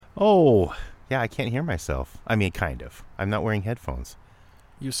Oh, yeah, I can't hear myself. I mean, kind of. I'm not wearing headphones.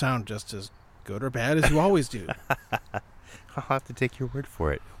 You sound just as good or bad as you always do. I'll have to take your word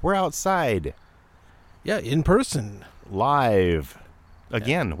for it. We're outside. Yeah, in person. Live.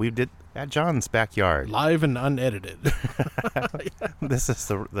 Again, we did at John's backyard. Live and unedited. This is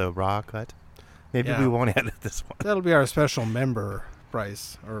the raw cut. Maybe we won't edit this one. That'll be our special member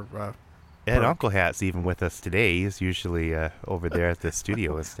price. Or Ed Uncle Hat's even with us today. He's usually over there at the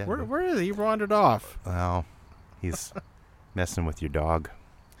studio instead. Where is he? He wandered off. Well, he's messing with your dog.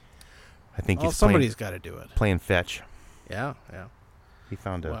 I think somebody's got to do it. Playing fetch. Yeah. He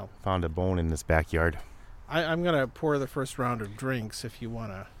found a bone in his backyard. I'm gonna pour the first round of drinks if you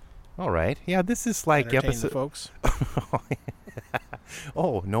wanna. All right. Yeah, this is like entertain episode. the folks.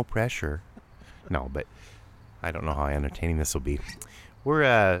 Oh, no pressure. No, but I don't know how entertaining this will be.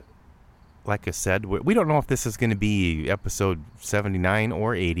 We're like I said, we don't know if this is going to be episode 79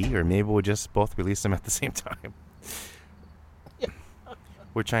 or 80, or maybe we'll just both release them at the same time.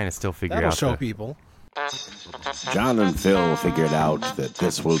 We're trying to still figure That'll out. show people. John and Phil figured out that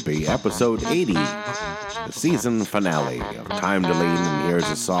this will be episode 80, the season finale of Time to Lean and Here's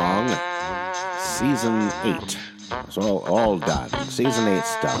a Song, season 8. So all done. Season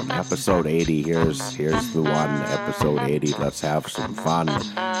 8's done. Episode 80, here's the one, episode 80. Let's have some fun.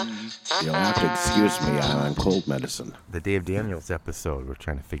 You'll have to excuse me, I'm on cold medicine. The Dave Daniels episode, we're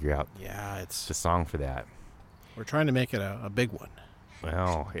trying to figure out It's the song for that. We're trying to make it a big one.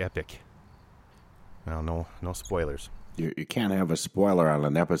 Well, epic. Well, no spoilers. You can't have a spoiler on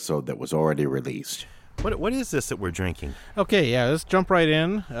an episode that was already released. What is this that we're drinking? Okay, let's jump right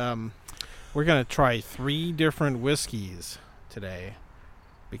in. We're going to try 3 different whiskeys today.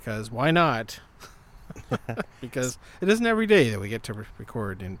 Because why not? Because it isn't every day that we get to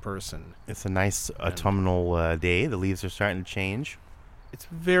record in person. It's a nice autumnal day. The leaves are starting to change. It's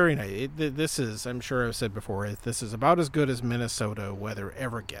very nice. This is, I'm sure I've said before, this is about as good as Minnesota weather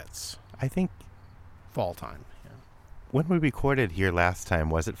ever gets. I think Fall time. Yeah. when we recorded here last time,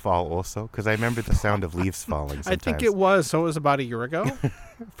 was it fall also? Because I remember the sound of leaves falling sometimes. I think it was. So it was about a year ago?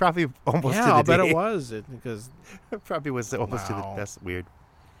 Probably almost to the I'll day. bet it was. Because It probably was almost to the... Wow. That's weird.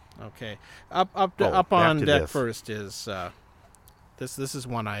 Okay. Up on back to deck this. first is this is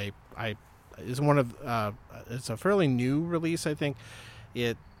one I is one of it's a fairly new release, I think.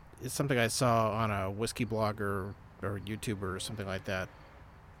 It is something I saw on a whiskey blogger or YouTuber or something like that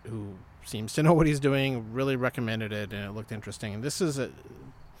who seems to know what he's doing, really recommended it, and it looked interesting. And this is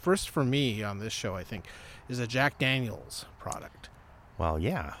first for me on this show, I think, is a Jack Daniel's product. Well,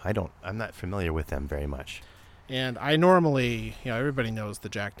 yeah. I'm not familiar with them very much. And I normally, everybody knows the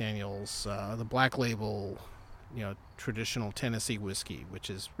Jack Daniel's, the Black Label, traditional Tennessee whiskey, which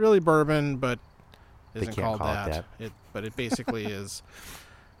is really bourbon, but They isn't can't called call it that. But it basically is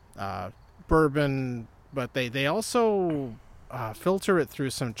bourbon, but they also filter it through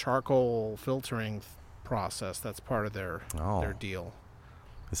some charcoal filtering process. That's part of their deal.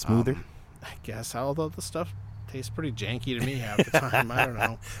 The smoother? I guess, although the stuff tastes pretty janky to me half the time. I don't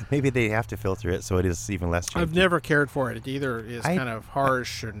know. Maybe they have to filter it so it is even less janky. I've never cared for it. It either is kind of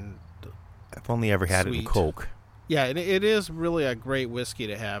harsh and I've only ever had it in sweet. Coke. Yeah, it is really a great whiskey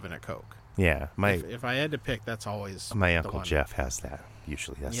to have in a Coke. Yeah. If I had to pick, that's always My the Uncle one. Jeff has that.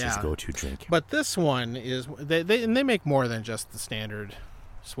 Usually that's his Yeah. go-to drink. But this one is they make more than just the standard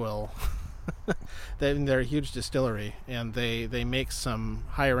swill. They're a huge distillery, and they make some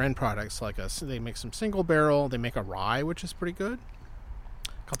higher end products they make some single barrel. They make a rye, which is pretty good.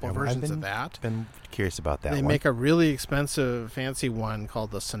 A couple Yeah, versions I've of that. Been curious about that They one. make a really expensive, fancy one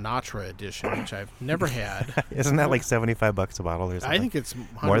called the Sinatra edition, which I've never had. Isn't that like $75 a bottle or something? I think it's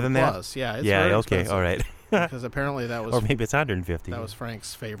 100 more than that. plus. Yeah, it's yeah. very Okay. expensive. All right. Because apparently that was Or maybe it's 150. That was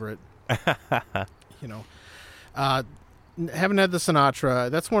Frank's favorite. Haven't had the Sinatra.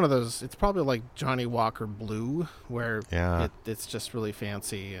 That's one of those. It's probably like Johnny Walker Blue, where it's just really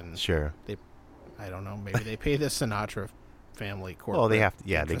fancy and Sure. I don't know. Maybe they pay the Sinatra family corporate. Oh, they have to.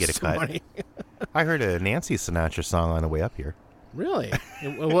 Yeah, they get a cut. Money. I heard a Nancy Sinatra song on the way up here. Really?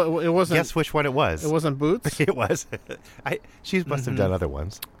 It wasn't. Guess which one it was? It wasn't Boots. It was. She must have done other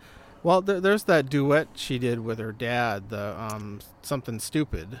ones. Well, there's that duet she did with her dad, the Something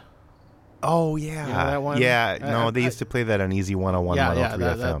Stupid. Oh yeah, You know that one? yeah. No, they used to play that on Easy 101,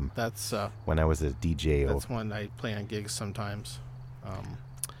 103 FM. That's when I was a DJ. That's one I play on gigs sometimes.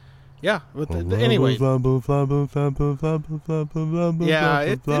 Yeah, but anyway. Yeah,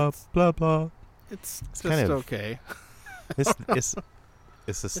 it's just kind of okay.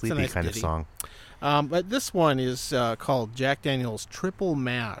 It's a sleepy nice kind ditty. of song. But this one is called Jack Daniel's Triple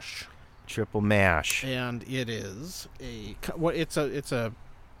Mash. Triple Mash. And it is it's a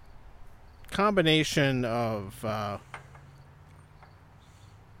combination of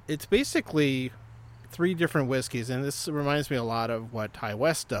it's basically 3 different whiskeys, and this reminds me a lot of what High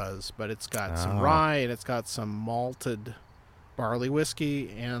West does, but it's got some rye and it's got some malted barley whiskey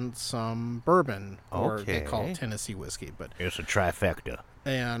and some bourbon, or they call it Tennessee whiskey, but it's a trifecta.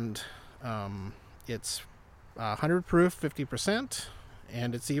 And it's 100 proof, 50%,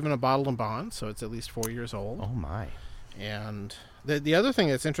 and it's even a bottled and bond, so it's at least 4 years old. Oh my! And the other thing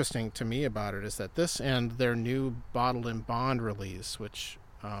that's interesting to me about it is that this and their new bottled and bond release, which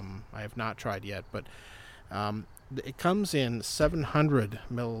I have not tried yet, but it comes in 700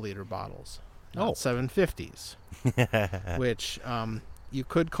 milliliter bottles, not 750s, which you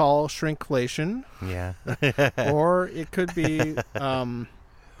could call shrinkflation. Yeah. Or it could be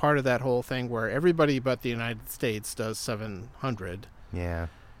part of that whole thing where everybody but the United States does 700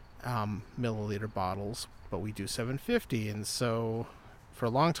 milliliter bottles, but we do 750. And so for a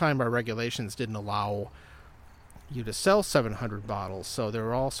long time, our regulations didn't allow you to sell 700 bottles. So there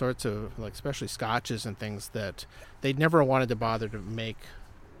were all sorts of, like, especially scotches and things that they'd never wanted to bother to make,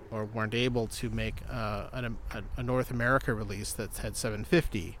 or weren't able to make a North America release that had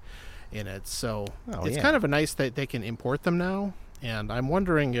 750 in it. So it's kind of a nice that they can import them now. And I'm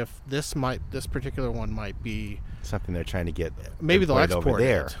wondering if this particular one might be something they're trying to get. Maybe they'll export over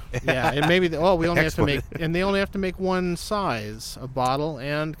there. Yeah, and maybe we only have to make, and they only have to make one size of bottle,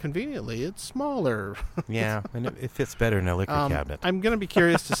 and conveniently it's smaller. Yeah, and it fits better in a liquor cabinet. I'm going to be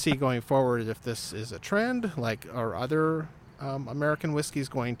curious to see going forward if this is a trend, like, are other American whiskeys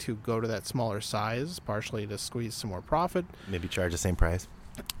going to go to that smaller size, partially to squeeze some more profit. Maybe charge the same price.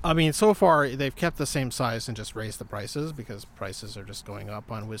 I mean, so far they've kept the same size and just raised the prices because prices are just going up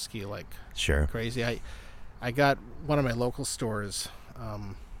on whiskey like crazy. I got one of my local stores,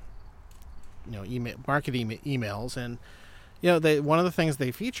 marketing emails, and one of the things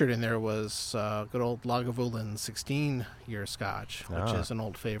they featured in there was good old Lagavulin 16-year Scotch, which is an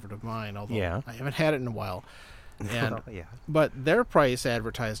old favorite of mine. Although I haven't had it in a while. And but their price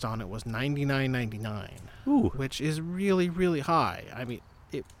advertised on it was $99.99, which is really, really high. I mean,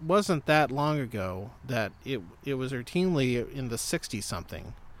 it wasn't that long ago that it was routinely in the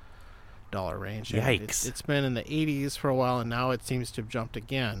 $60-something range. Yikes! It's been in the 80s for a while, and now it seems to have jumped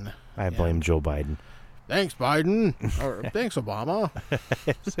again. I blame Joe Biden. Thanks, Biden, or thanks, Obama.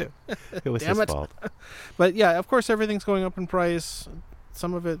 It was his fault. But yeah, of course, everything's going up in price.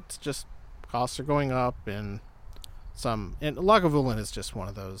 Some of it's just costs are going up, and Lagavulin is just one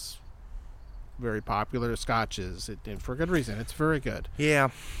of those very popular scotches, and for good reason. It's very good. Yeah.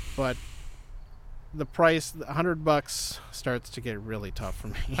 But the price, $100, starts to get really tough for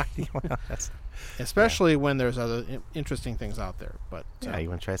me. Especially when there's other interesting things out there. But you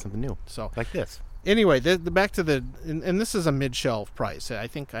want to try something new. So like this. Anyway, back to and this is a mid-shelf price. I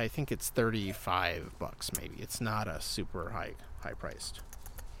think it's $35 maybe. It's not a super high priced.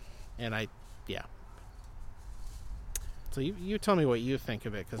 And so you tell me what you think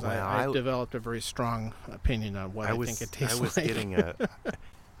of it, because I developed a very strong opinion on what I think it tastes like. Getting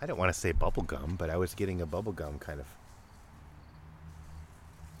I don't want to say bubble gum, but I was getting a bubble gum kind of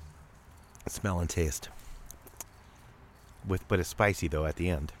smell and taste. But it's spicy though at the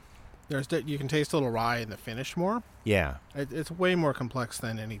end. You can taste a little rye in the finish more. Yeah, it's way more complex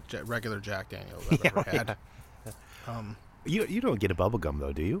than any regular Jack Daniel's I've ever had. You don't get a bubble gum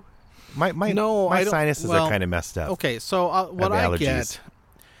though, do you? My sinuses are kind of messed up. Okay, so what I get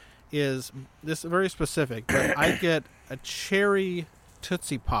is this very specific, but I get a cherry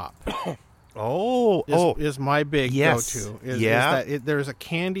Tootsie Pop. Is my big go-to. There's a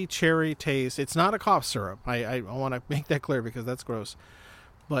candy cherry taste. It's not a cough syrup. I want to make that clear because that's gross.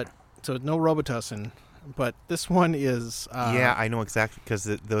 But so no Robitussin. But this one is. I know exactly, because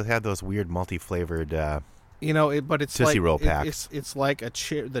they have those weird multi-flavored. But it's Tootsie like Roll packs. It's like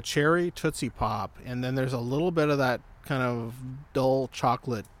the cherry Tootsie Pop, and then there's a little bit of that kind of dull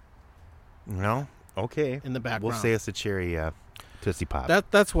chocolate. No, okay. In the background, we'll say it's a cherry Tootsie Pop.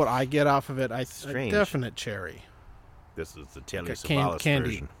 That's what I get off of it. Strange. A definite cherry. This is the Telly Savalas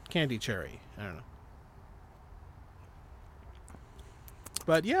version. Candy cherry. I don't know.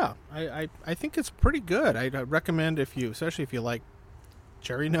 But yeah, I think it's pretty good. I recommend especially if you like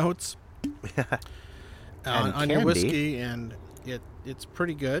cherry notes. On your whiskey, and it's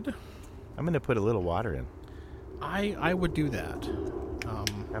pretty good. I'm going to put a little water in. I would do that.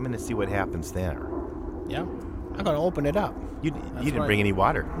 I'm going to see what happens there. Yeah, I'm going to open it up. You didn't bring any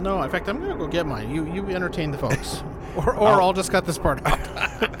water. No, in fact, I'm going to go get mine. You entertain the folks, or I'll just cut this part out.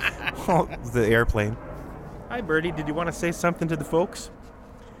 The airplane. Hi, Birdie. Did you want to say something to the folks,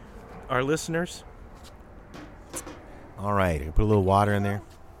 our listeners? All right, I put a little water in there.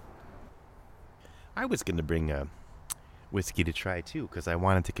 I was going to bring a whiskey to try, too, because I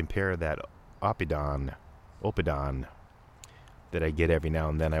wanted to compare that Opidon that I get every now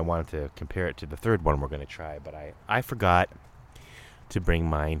and then. I wanted to compare it to the third one we're going to try, but I forgot to bring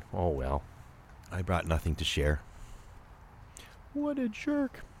mine. Oh, well. I brought nothing to share. What a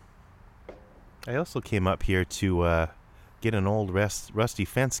jerk. I also came up here to get an old rusty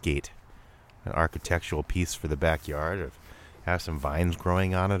fence gate, an architectural piece for the backyard, or have some vines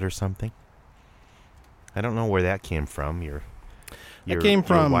growing on it or something. I don't know where that came from. Your came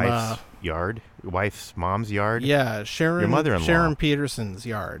from wife's yard, your wife's mom's yard. Yeah, Sharon. Your mother-in-law. Sharon Peterson's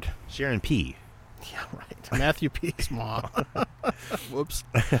yard. Sharon P. Yeah, right. Matthew P's mom. Whoops.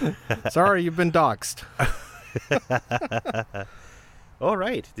 Sorry, you've been doxxed. All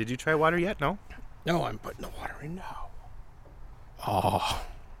right. Did you try water yet? No. No, I'm putting the water in now. Oh,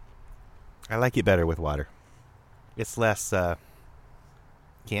 I like it better with water. It's less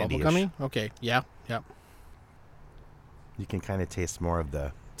candy-ish. bubblegummy? Okay. Yeah. Yep. You can kind of taste more of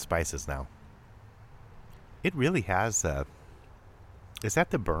the spices now. It really has. Is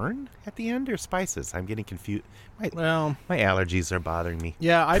that the burn at the end or spices? I'm getting confused. Well, My allergies are bothering me.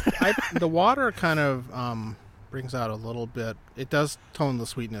 yeah. The water kind of brings out a little bit. It does tone the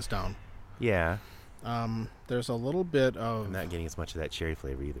sweetness down. Yeah. There's a little bit of. I'm not getting as much of that cherry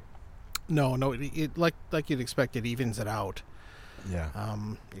flavor either. No. It like you'd expect. It evens it out. Yeah.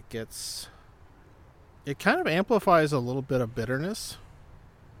 It kind of amplifies a little bit of bitterness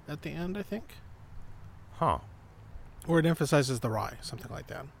at the end, I think. Huh. Or it emphasizes the rye, something like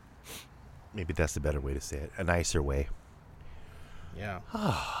that. Maybe that's the better way to say it. A nicer way. Yeah.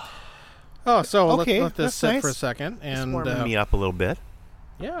 Oh, so Okay, let this that's sit nice. for a second. It's And warming me up a little bit.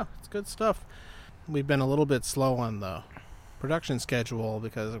 yeah, it's good stuff. We've been a little bit slow on the production schedule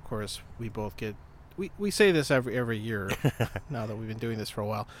because, of course, we both get... We say this every year now that we've been doing this for a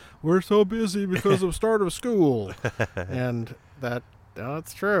while. We're so busy because of start of school. And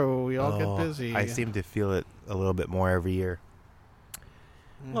that's true. We all get busy. I seem to feel it a little bit more every year.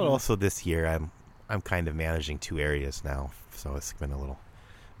 Mhm. Well, also this year I'm kind of managing two areas now, so it's been a little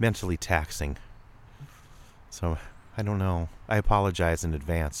mentally taxing. So I don't know. I apologize in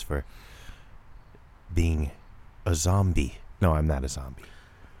advance for being a zombie. No, I'm not a zombie.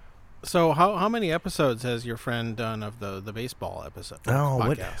 So how many episodes has your friend done of the baseball episode? Oh,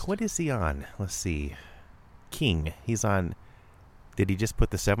 podcast? what is he on? Let's see. King. He's on. Did he just put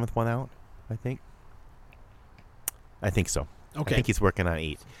the 7th one out? I think so. Okay. I think he's working on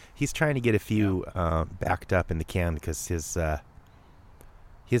 8. He's trying to get a few backed up in the can because his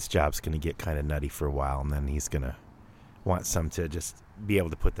job's going to get kind of nutty for a while, and then he's going to want some to just be able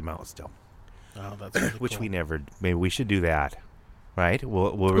to put them out still. Oh, that's really Which cool. we never. Maybe we should do that. Right?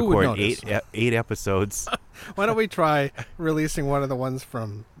 We'll Who would record notice? 8 episodes. Why don't we try releasing one of the ones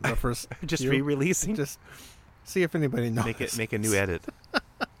from the first? Just few? re-releasing. Just see if anybody knows. Make a new edit.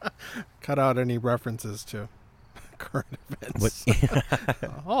 Cut out any references to current events.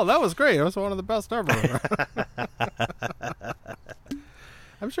 What- Oh, that was great. It was one of the best ever.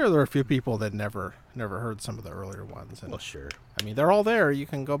 I'm sure there are a few people that never heard some of the earlier ones. And, Well, sure. I mean, they're all there. You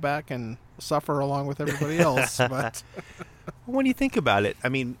can go back and suffer along with everybody else. But When you think about it, I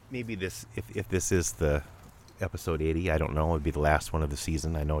mean, maybe this, if this is the episode 80, I don't know, it would be the last one of the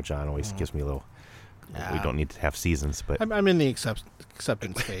season. I know John always gives me a little. We Yeah. don't need to have seasons, but I'm in the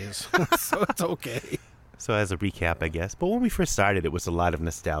acceptance phase, so it's okay. so as a recap, I guess. But when we first started, it was a lot of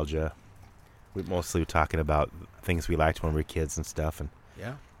nostalgia. We mostly were talking about things we liked when we were kids and stuff, and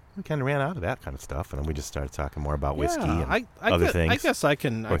Yeah. we kind of ran out of that kind of stuff, and then we just started talking more about whiskey and I other gu- things, I guess I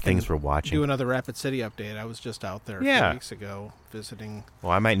can. or things we're watching. do another Rapid City update. I was just out there a Yeah. few weeks ago visiting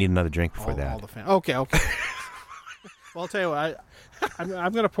Well, I might need another drink before all that. the Okay. Well, I'll tell you what.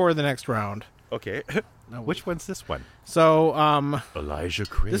 I'm going to pour the next round. Okay. No, Which one's this one? So, Elijah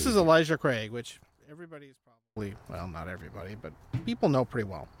Craig. this is Elijah Craig, which everybody's probably, well, not everybody, but people know pretty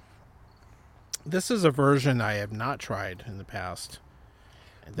well. This is a version I have not tried in the past.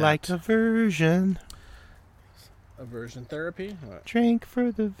 And like that- aversion. aversion therapy. What? Drank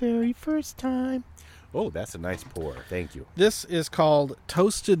for the very first time. Oh, that's a nice pour. Thank you. This is called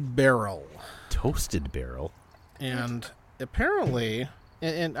Toasted Barrel. Toasted barrel. And apparently,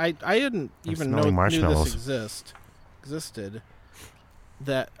 and I didn't even smelling knew marshmallows. this existed.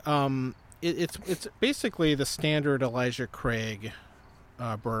 That it's basically the standard Elijah Craig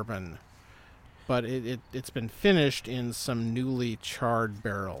bourbon, but it's been finished in some newly charred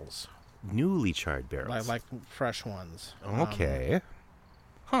barrels, Newly charred barrels. like fresh ones. Okay.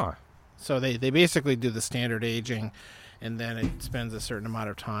 Huh. So they basically do the standard aging, and then it spends a certain amount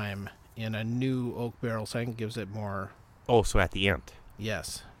of time in a new oak barrel, so I think it gives it more. Oh, so at the end.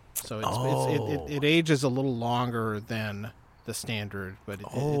 Yes. So it ages a little longer than the standard, but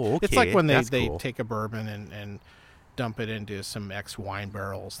it's like when they cool. take a bourbon and dump it into some X wine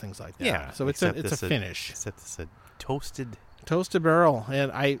barrels, things like that. Yeah. So it's a finish. Except it's a toasted barrel,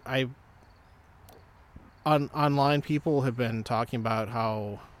 and I online people have been talking about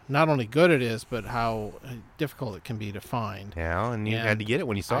how not only good it is, but how difficult it can be to find. Yeah, and you had to get it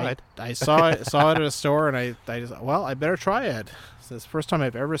when you saw it. I saw it at a store, and I just, I better try it. So it's the first time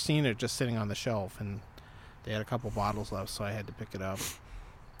I've ever seen it just sitting on the shelf, and they had a couple bottles left, so I had to pick it up.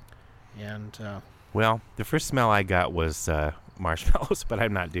 And well, the first smell I got was marshmallows, but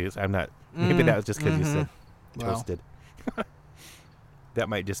I'm not. Maybe that was just because you said toasted. That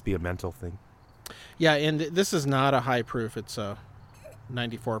might just be a mental thing. Yeah, and this is not a high proof. It's a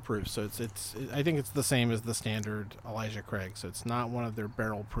 94 proof, so it's I think it's the same as the standard Elijah Craig, so it's not one of their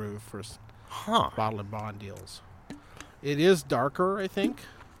barrel proof or bottle and bond deals. It is darker, I think,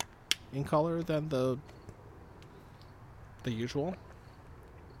 in color than the usual.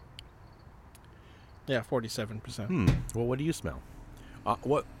 Yeah, 47%. Well, what do you smell?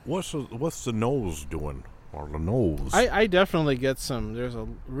 What's the nose doing? Or the nose? I definitely get some. There's a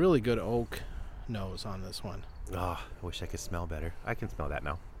really good oak nose on this one. Oh, I wish I could smell better. I can smell that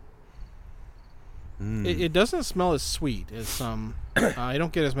now. It doesn't smell as sweet as some. I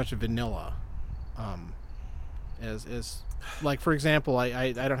don't get as much vanilla. As like, for example,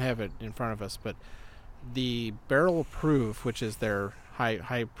 I don't have it in front of us, but the barrel proof, which is their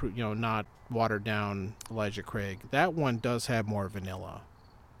high proof, not watered down Elijah Craig, that one does have more vanilla.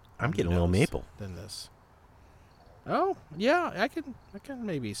 I'm getting a little maple than this. Oh yeah, I can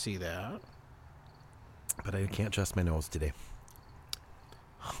maybe see that. But I can't trust my nose today.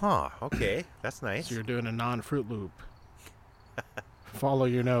 Huh, okay. That's nice. So you're doing a non-Fruit Loop. Follow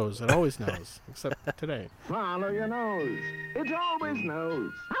your nose. It always knows, except today. Follow your nose. It always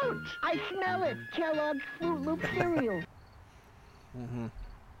knows. Ouch! I smell it. Kellogg's Fruit Loop cereal. Mm-hmm.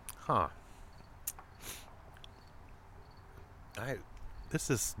 Huh. This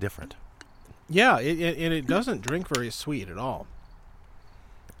is different. Yeah, and it doesn't drink very sweet at all.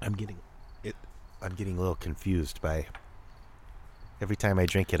 I'm getting a little confused by every time I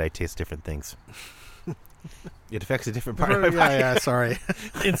drink it, I taste different things. It affects a different part of my body. Yeah, sorry.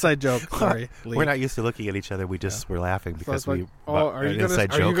 Inside joke. Sorry. We're not used to looking at each other. We just were laughing because are you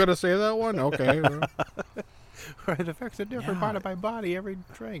gonna say that one? Okay. It affects a different part of my body every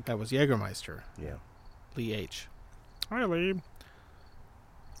drink. That was Jägermeister. Yeah. Lee H. Hi, Lee.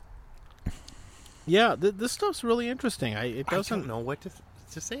 Yeah, this stuff's really interesting. I don't know what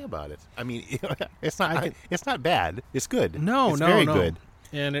to say about it. I mean, it's not bad. It's good. No, it's very good.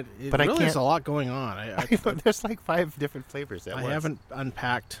 And it but really has a lot going on. There's like 5 different flavors at once. I haven't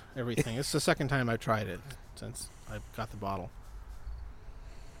unpacked everything. It's the second time I've tried it since I got the bottle.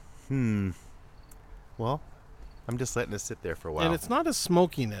 Well, I'm just letting it sit there for a while. And it's not a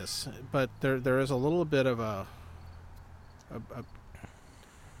smokiness, but there is a little bit of a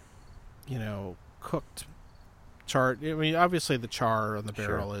cooked char. I mean, obviously the char on the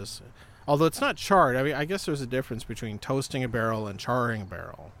barrel is, although it's not charred. I mean, I guess there's a difference between toasting a barrel and charring a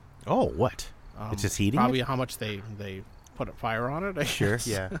barrel. Oh, what? It's just heating probably it? How much they put a fire on it. I sure, guess.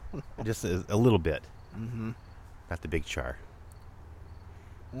 Yeah, just a little bit. Mm-hmm. Not the big char.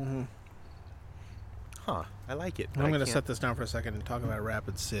 Mm-hmm. Huh? I like it. I'm going to set this down for a second and talk about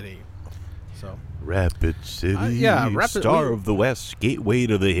Rapid City. So Rapid City, Rapid Star of the West, gateway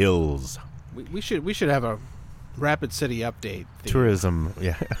to the hills. We should have a Rapid City update. Tourism,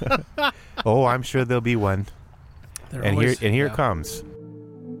 yeah. Oh, I'm sure there'll be one. Here it comes.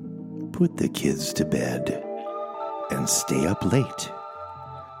 Put the kids to bed and stay up late.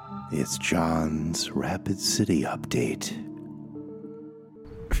 It's John's Rapid City update.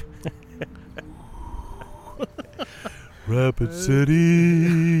 Rapid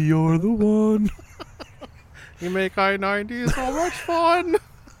City, you're the one. You make I-90 so much fun.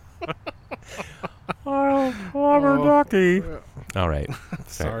 I'm a ducky. All right.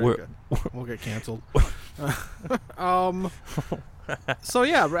 Sorry. We'll get canceled. So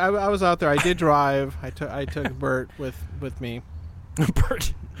yeah, I was out there. I did drive. I took Bert with me.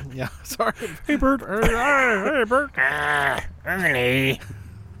 Bert. Yeah. Sorry. Hey, Bert. Hey, Bert. Ernie.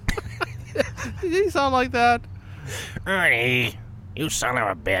 Did he sound like that? Ernie, you son of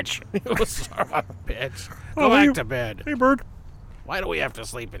a bitch. You son of a bitch. Go back to bed. Hey, Bert. Why do we have to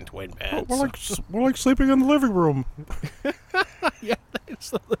sleep in twin beds? We're like sleeping in the living room. Yeah,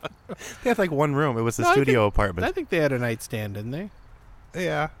 they had like one room. It was a studio apartment. I think they had a nightstand, didn't they?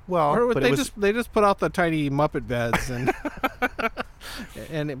 Yeah. Well, or they just put out the tiny Muppet beds and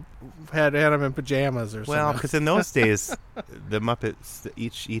and it had him in pajamas or Well, something. because in those days, the Muppets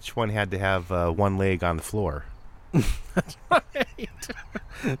each one had to have one leg on the floor. Right.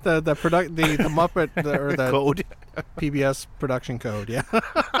 the Muppet or the Code. PBS production code. Yeah.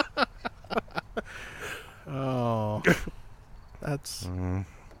 Oh, that's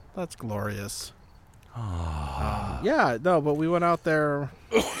glorious. Yeah, no, but we went out there,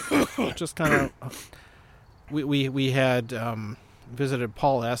 just kind of. We had visited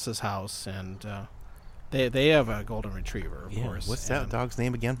Paul S.'s house, and they have a golden retriever, of course. What's that and dog's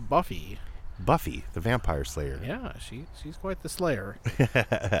name again? Buffy. Buffy, the vampire slayer. Yeah, she's quite the slayer.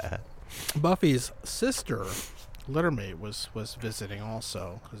 Buffy's sister, littermate, was visiting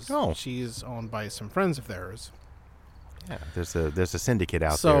also, because she's owned by some friends of theirs. Yeah, there's a syndicate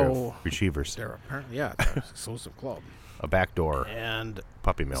out So, there of retrievers. They're apparently they're an exclusive club. A back door. And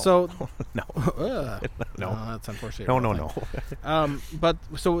Puppy mill. so no. No, that's unfortunate. No. But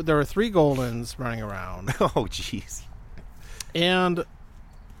so there were 3 Goldens running around, Oh, jeez. and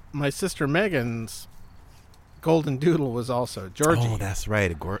my sister Megan's golden doodle was also Georgie. Oh, that's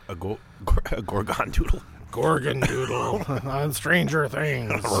right. A Gorgon doodle. Gorgon doodle on Stranger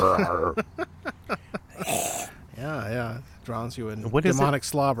Things. Yeah, drowns you in What is demonic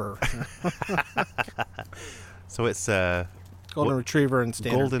slobber. So it's Golden retriever and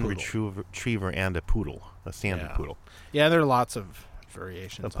standard golden poodle. retriever and a poodle, a standard Yeah. poodle. Yeah, there are lots of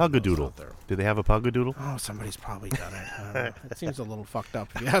variations. A on those puggadoodle. out there. Do they have a puggadoodle? Oh, somebody's probably done it. I don't know. It seems a little fucked up,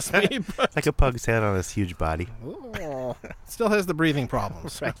 if you ask me. But Like a pug's head on this huge body. still has the breathing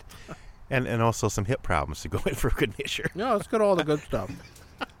problems. Right. And also some hip problems to go in for a good measure. No, it's got all the good stuff.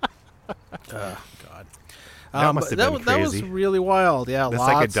 God. That must have been That was crazy. really wild. Yeah, That's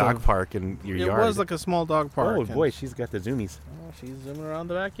lots like a dog of, park in your It yard. was like a small dog park. Oh, and- boy, she's got the zoomies. Oh, she's zooming around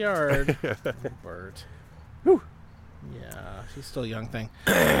the backyard. Bert. Whew. Yeah, she's still a young thing.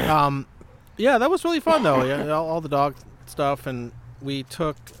 Yeah, that was really fun, though. Yeah, all the dog stuff. And we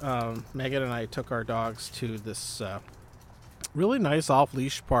took, Megan and I took our dogs to this really nice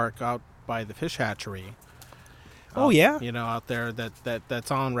off-leash park out by the fish hatchery. Oh, yeah? You know, out there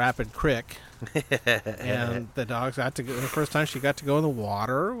that's on Rapid Creek. And the dogs got to go, the first time she got to go in the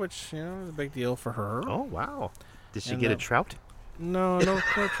water, which, you know, was a big deal for her. Oh, wow. Did she And, get a trout? No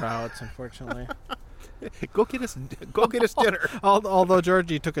trouts, unfortunately. Go get us dinner. Although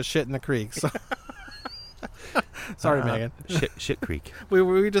Georgie took a shit in the creek, so sorry, Megan. Shit Creek.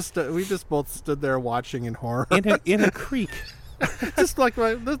 We just both stood there watching in horror. In a creek. Just like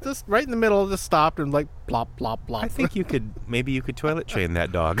just right in the middle, just stopped and like plop plop plop. I think you could toilet train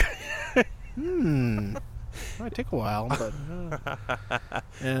that dog. Might take a while, but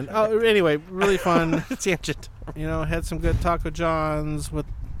and anyway, really fun. Tangent. You know, had some good Taco Johns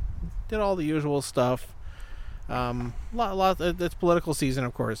did all the usual stuff. It's political season,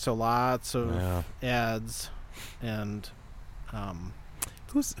 of course, so lots of ads and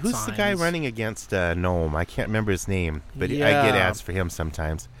Who's the guy signs. running against Noam? I can't remember his name, but I Yeah. get ads for him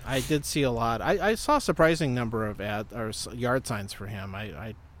sometimes. I did see a lot. I saw a surprising number of yard signs for him.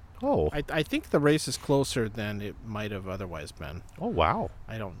 I think the race is closer than it might have otherwise been. Oh, wow.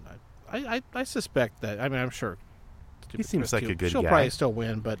 I suspect that. I mean, I'm sure. He seems like a good She'll guy. probably still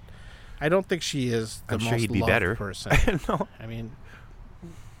win, but I don't think she is the I'm most sure he'd be loved better. person. No. I mean,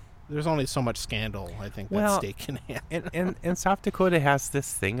 there's only so much scandal, I think, that Well, state can have. And South Dakota has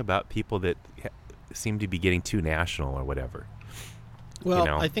this thing about people that seem to be getting too national or whatever. Well,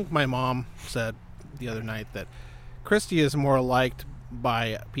 know. I think my mom said the other night that Christie is more liked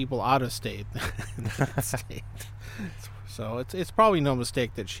by people out of state than in state. So it's probably no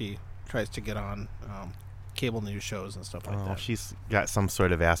mistake that she tries to get on cable news shows and stuff like that. She's got some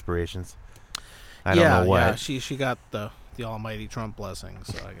sort of aspirations. I don't know what. Yeah, she got the almighty Trump blessing,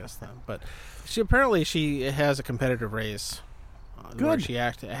 so I guess that. But she has a competitive race. Where Good. she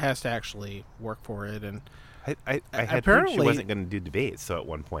has to actually work for it, and I had heard she apparently- wasn't going to do debates, so at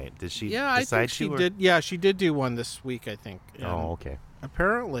one point. Did she I decide think she to? Or- did. Yeah, she did do one this week, I think. And Oh, okay.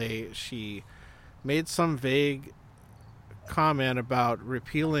 apparently she made some vague comment about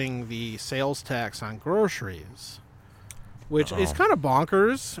repealing the sales tax on groceries, which is kind of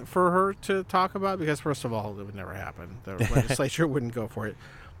bonkers for her to talk about because, first of all, it would never happen. The legislature wouldn't go for it.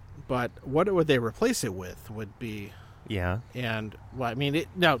 But what would they replace it with would be, Yeah. and, well, I mean,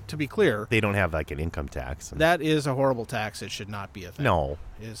 now, to be clear, They don't have like an income tax. that is a horrible tax. It should not be a thing. No.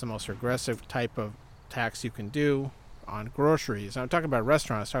 It is the most regressive type of tax you can do on groceries. I'm talking about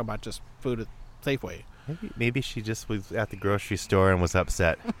restaurants. I'm talking about just food at Safeway. Maybe she just was at the grocery store and was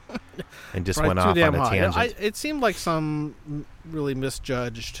upset and just Probably went too off damn on a high. tangent. It seemed like some really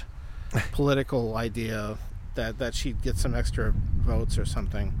misjudged political idea that she'd get some extra votes or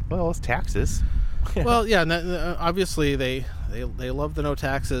something. Well, it's taxes. Well, yeah, and obviously they love the no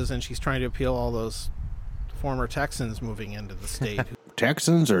taxes, and she's trying to appeal all those former Texans moving into the state.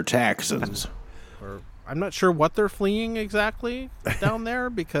 Texans or Taxons? Or I'm not sure what they're fleeing exactly down there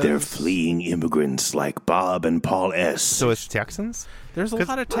because They're fleeing immigrants like Bob and Paul S. So it's Texans? there's a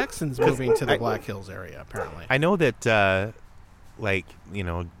lot of Texans moving to the Black Hills area. Apparently, I know that,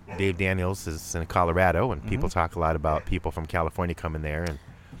 Dave Daniels is in Colorado, and people talk a lot about people from California coming there, and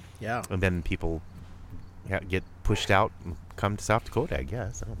yeah, then people get pushed out and come to South Dakota, I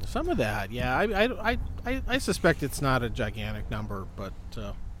guess. I don't know. some of that. Yeah, I suspect it's not a gigantic number, but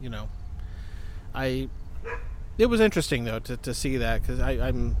it was interesting though to see that because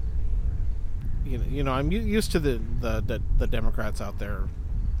I'm I'm used to the Democrats out there,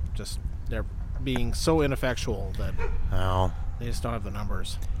 just they're being so ineffectual that Oh, they just don't have the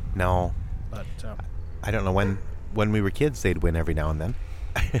numbers. no. But I don't know. When we were kids, they'd win every now and then.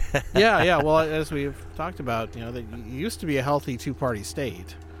 yeah. Well, as we've talked about, it used to be a healthy two-party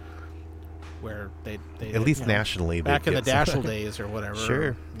state where they At least nationally. back in the they'd get Daschle days or whatever.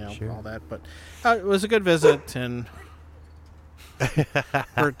 Sure, or, sure. all that. But it was a good visit, and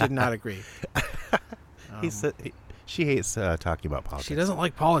Bert did not agree. She hates talking about politics. She doesn't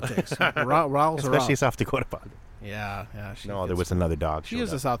like politics. Riles her Especially up. South Dakota politics. Yeah. She No, there gets- was another dog. She showed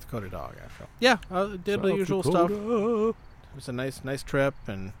is a up. South Dakota dog, actually. Yeah, did the usual stuff. It was a nice trip,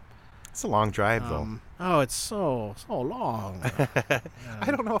 and It's a long drive, though. it's so long. I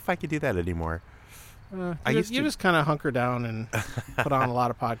don't know if I could do that anymore. You used to- just kind of hunker down and put on a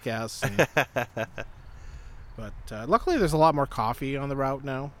lot of podcasts. But luckily, there's a lot more coffee on the route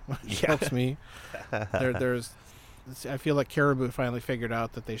now, which helps me. I feel like Caribou finally figured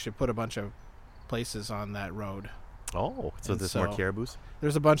out that they should put a bunch of places on that road. Oh, so And there's more so- caribous?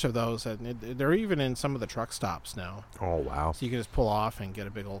 There's a bunch of those, and they're even in some of the truck stops now. Oh, wow. So you can just pull off and get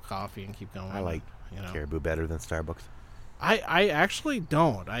a big old coffee and keep going. I like Caribou better than Starbucks. I actually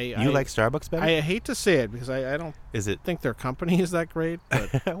don't. You like Starbucks better? I hate to say it because I don't Is it? think their company is that great,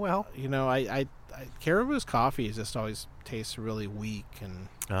 but Well. I Caribou's coffee just always tastes really weak, and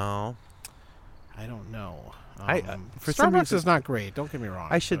Oh. I don't know. For some Starbucks reason- is not great. Don't get me wrong.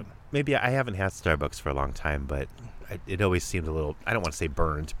 I should. but Maybe I haven't had Starbucks for a long time, but it always seemed a little. I don't want to say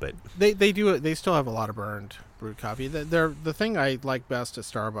burned, but They do it. They still have a lot of brewed coffee. The thing I like best at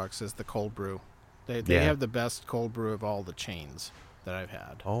Starbucks is the cold brew. They Yeah. have the best cold brew of all the chains that I've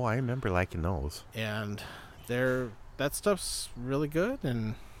had, oh, I remember liking those. and that stuff's really good.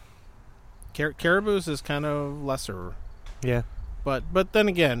 And Caribou's is kind of lesser. Yeah. But then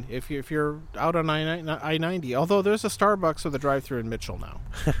again, if you're out on I-90, although there's a Starbucks with a drive-through in Mitchell now,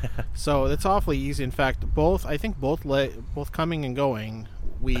 so it's awfully easy. In fact, both coming and going,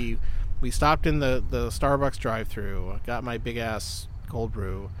 we stopped in the Starbucks drive-through, got my big ass cold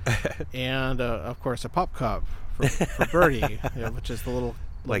brew, and of course a pop cup for Birdie, which is the little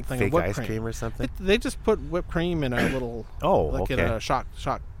Like thing fake of whipped ice cream or something? They just put whipped cream in a little Oh, in okay. a shot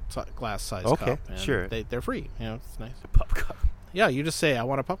glass size Okay, cup. And sure. They're free. It's nice. Pup cup. Yeah, you just say I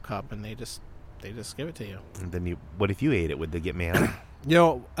want a pup cup, and they just give it to you. And then what if you ate it? Would they get mad?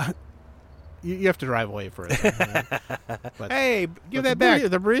 You you have to drive away for it. But, Hey, give but that back.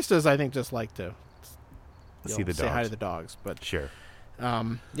 The baristas, I think, just like to See the say hi dogs. to the dogs. But Sure.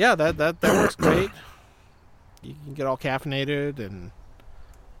 yeah, that works great. You can get all caffeinated and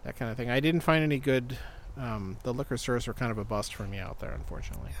that kind of thing. I didn't find any good. The liquor stores were kind of a bust for me out there,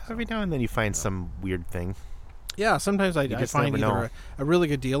 unfortunately. Every now and then you find some weird thing. Yeah, sometimes I just find never know. either a really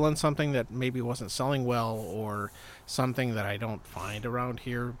good deal on something that maybe wasn't selling well, or something that I don't find around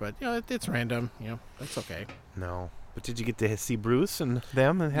here. But it's random. That's okay. No. But did you get to see Bruce and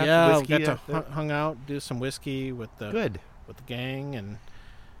them and have Yeah, whiskey? got at the- to hung out, do some whiskey with the Good. gang, and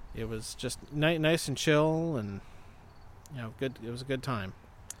it was just nice and chill, and good. It was a good time.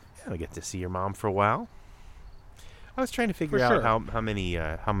 Yeah, I get to see your mom for a while. I was trying to figure For out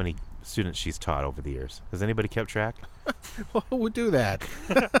sure. how many students she's taught over the years. Has anybody kept track? Who would do that?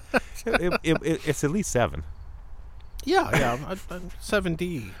 It's at least 7. Yeah,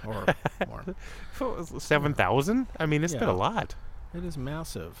 7D or more. 7,000? I mean, it's been Yeah. a lot. It is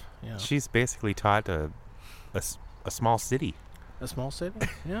massive. Yeah, She's basically taught a small city. a small city.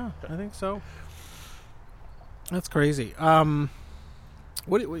 Yeah, I think so. That's crazy.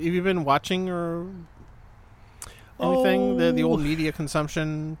 What have you been watching or anything? The old media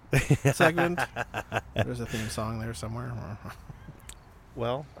consumption segment. There's a theme song there somewhere.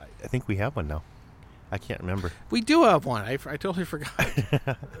 Well, I think we have one now. I can't remember. We do have one. I totally forgot.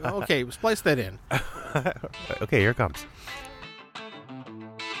 Okay, splice that in. Okay, here it comes.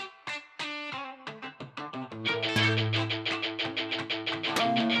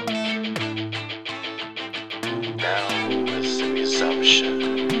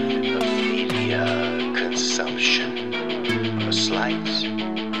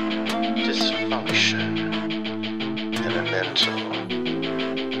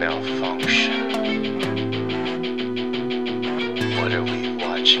 are we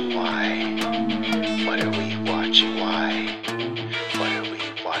watching? Why? What are we watching? Why? What are we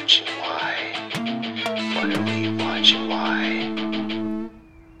watching? Why? What are we watching? Why?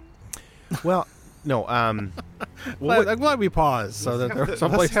 Well, no. I'm glad we paused so that there was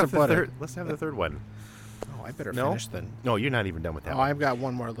some place to put it. Let's have the third one. Oh, I better No? finish then. No, you're not even done with that. Oh, one. I've got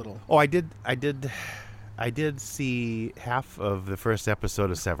one more little. Oh, I did see half of the first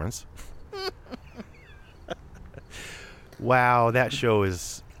episode of Severance. Wow, that show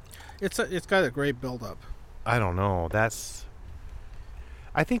is. It's got a great build up. I don't know.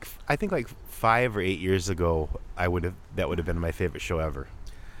 I think like 5 or 8 years ago, that would have been my favorite show ever.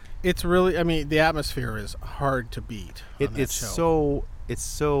 It's really, I mean, the atmosphere is hard to beat. On that It's show.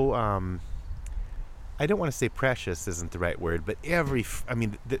 so. I don't want to say precious isn't the right word, but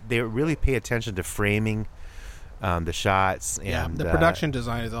they really pay attention to framing, the shots and Yeah, the production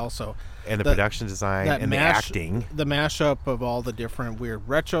design is also. and the production design and the acting. The mashup of all the different weird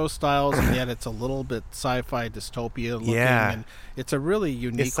retro styles, and yet it's a little bit sci-fi dystopia looking. Yeah. And it's a really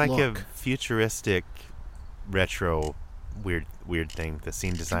unique It's like look. a futuristic, retro, weird thing. The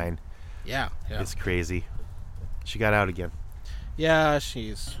scene design Yeah. is crazy. She got out again. Yeah,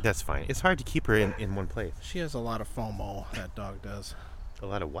 That's fine. It's hard to keep her in one place. she has a lot of FOMO, that dog does. A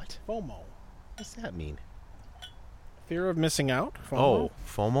lot of what? FOMO. What's that mean? Fear of missing out? FOMO? Oh,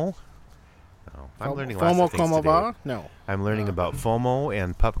 FOMO? Oh, I'm learning lots FOMO of things como today. va? No. I'm learning about FOMO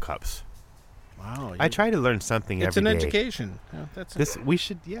and pup cups. Wow. I try to learn something It's every an day. education. Yeah, that's We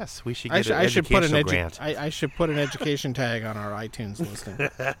should get I should put an grant. I should put an education tag on our iTunes listing.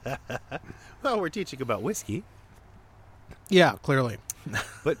 Well, we're teaching about whiskey. Yeah, clearly.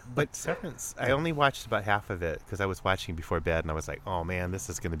 But Severance, I only watched about half of it because I was watching before bed, and I was like, oh man, this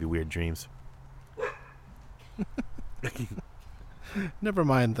is going to be weird dreams. Never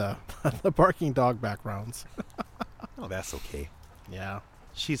mind the barking dog backgrounds. Oh, that's okay. Yeah.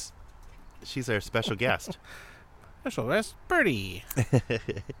 She's our special guest. Special, that's pretty.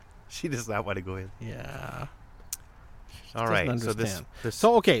 She does not want to go in. Yeah. All Doesn't right, so understand. this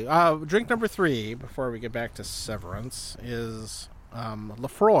So okay, drink number 3 before we get back to Severance is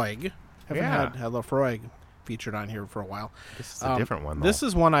Lafroig. Haven't Yeah. had Lafroig featured on here for a while. this is a different one, though. This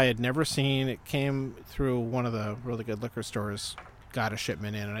is one I had never seen. It came through one of the really good liquor stores, got a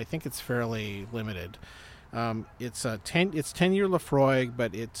shipment in, and I think it's fairly limited. It's 10-year Lafroig,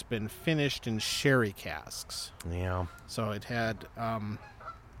 but it's been finished in sherry casks. Yeah. So it had,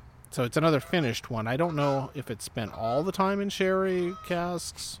 so it's another finished one. I don't know if it's spent all the time in sherry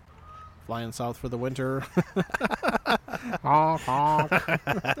casks, flying south for the winter. Honk, honk.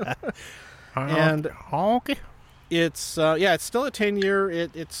 And it's it's still a 10-year.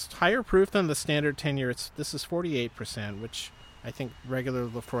 It's higher proof than the standard 10-year. This is 48%, which I think regular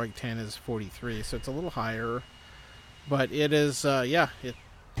Lafroig 10 is 43, so it's a little higher. But it is, I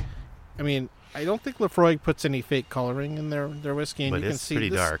mean, I don't think Lafroig puts any fake coloring in their whiskey, and But you can it's see pretty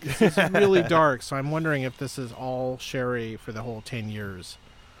this, dark. This is really dark. So I'm wondering if this is all sherry for the whole 10 years,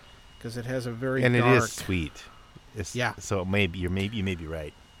 because it has a very And dark. it is sweet. Yeah. So maybe you may be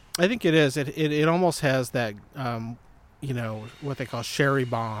right. I think it is. It almost has that, what they call sherry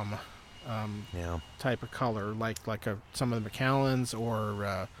bomb Yeah. type of color, like some of the Macallans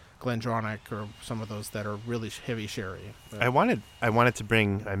or Glendronach or some of those that are really heavy sherry. But I wanted to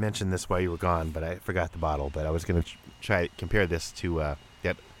bring. I mentioned this while you were gone, but I forgot the bottle. But I was going to try to compare this to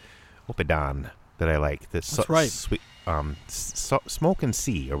that Oppidan that I like. That's right. Sweet, Smoke and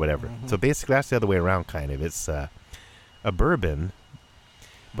Sea or whatever. So basically, that's the other way around. Kind of. It's a bourbon,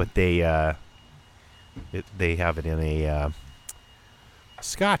 but they have it in a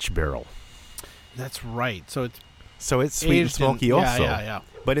Scotch barrel. That's right. So it's Sweet and aged smoky in, also. Yeah.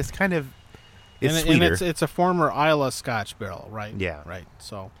 But it's kind of And sweeter. it's a former Isla Scotch barrel, right? Yeah. Right.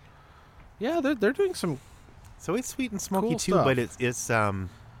 So, yeah, they're doing some. So it's sweet and smoky Cool too, stuff. but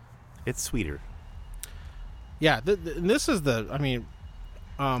it's sweeter. Yeah, this is the. I mean,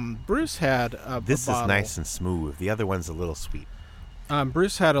 Bruce had This a is bottle. nice and smooth. The other one's a little sweet.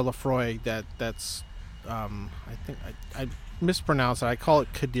 Bruce had a Lafroig that's. I think I mispronounce it. I call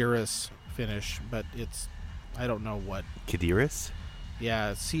it Cadiris finish, but it's. I don't know what. Cadiris?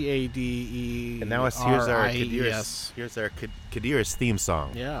 Yeah, CADE. And now here's our RIES. Cadiris theme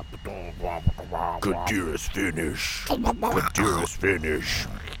song. Yeah. Cadiris finish. Cadiris finish.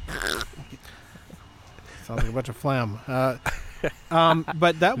 Sounds like a bunch of phlegm.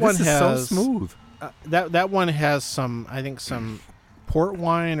 But that one This is has so smooth. that one has some port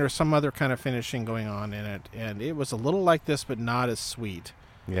wine or some other kind of finishing going on in it, and it was a little like this, but not as sweet.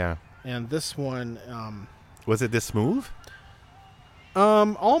 Yeah. And this one, Was it this smooth?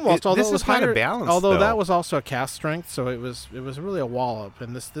 Almost. Although this it was is kind of higher, balanced, although though. that was also a cast strength, so it was really a wallop.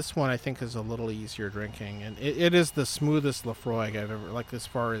 And this one I think is a little easier drinking, and it is the smoothest Lafroig I've ever, like, as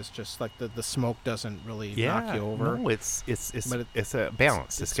far as just like the smoke doesn't really knock you over. No, it's But it's a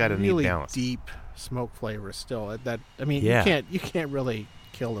balance. It's got a really neat balance. deep smoke flavor still. That I mean, Yeah. you can't really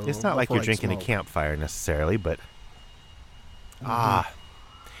kill the. It's not like you're Lafroig drinking smoke. a campfire necessarily, but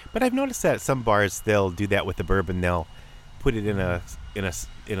but I've noticed that at some bars they'll do that with the bourbon. They'll put it in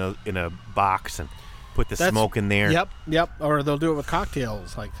a box and put the That's- smoke in there. Yep. Or they'll do it with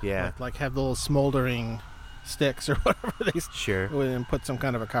cocktails, like Yeah. like have little smoldering sticks or whatever they Sure. and put some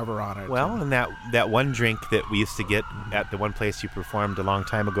kind of a cover on it. Well, and that one drink that we used to get at the one place you performed a long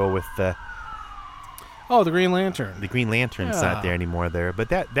time ago with the The Green Lantern. Green Lantern's Yeah. not there anymore there, but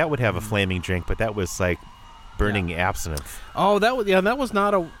that would have a flaming drink, but that was like burning absinthe. Oh, that was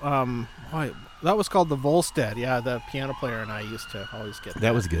not a that was called the Volstead. Yeah, the piano player and I used to always get that.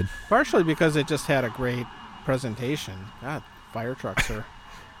 That was good. Partially because it just had a great presentation. God, fire trucks are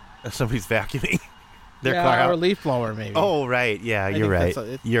Somebody's vacuuming their yeah, car or a out. leaf blower maybe. Oh, right. Yeah, you're think right.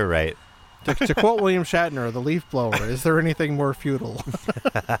 that's You're right. To quote William Shatner, the leaf blower. Is there anything more futile?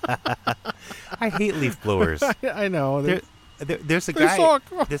 I hate leaf blowers. I know. There's a They guy. suck.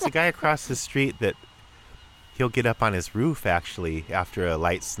 There's a guy across the street that he'll get up on his roof actually after a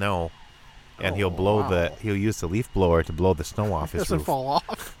light snow, and he'll blow wow. he'll use the leaf blower to blow the snow off It his doesn't roof. fall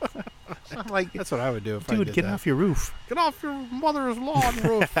off. I'm like, That's what I would do if I dude, did get that. off your roof. Get off your mother's lawn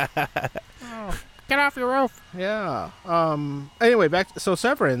roof. Oh, get off your roof. Yeah. Anyway, so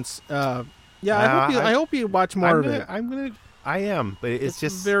Severance. I hope you watch more of it. I am, but it's a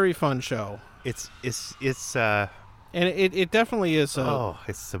just very fun show, it's and it definitely is.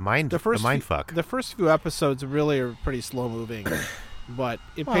 it's a mind few, fuck. The first few episodes really are pretty slow moving, but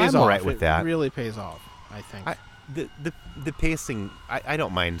it Well, pays I'm off. all right with it that. really pays off, I think. The pacing, I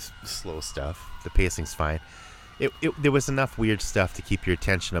don't mind slow stuff. The pacing's fine. There was enough weird stuff to keep your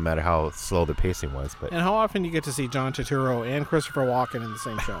attention no matter how slow the pacing was. But And how often do you get to see John Turturro and Christopher Walken in the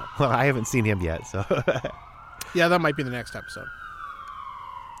same show? well, I haven't seen him yet, so Yeah, that might be the next episode.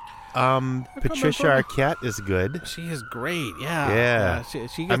 Patricia Arquette is good. She is great. Yeah. Yeah.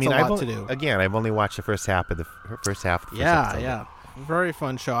 She gets a lot to do. Again, I've only watched the first half of the first episode. Yeah. Very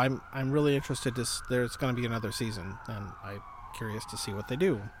fun show. I'm really interested there's going to be another season, and I'm curious to see what they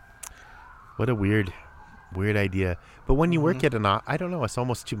do. What a weird idea. But when you work at I don't know, it's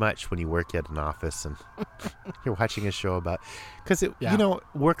almost too much when you work at an office and you're watching a show about, because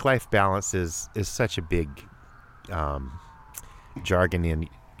work-life balance is such a big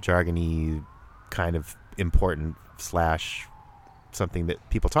jargony kind of important / something that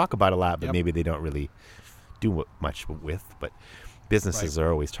people talk about a lot, but maybe they don't really do much with. But businesses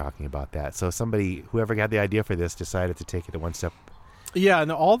are always talking about that. So whoever got the idea for this decided to take it one step. Yeah,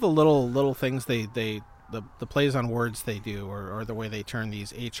 and all the little things the plays on words they do, or the way they turn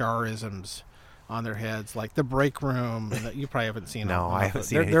these HR-isms on their heads, like the break room. And you probably haven't seen. No, I haven't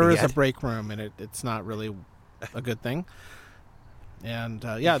seen there. anything There is yet. a break room, and it's not really a good thing. And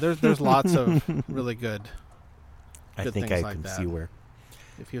there's lots of really good. I Good think things I like can that. see where.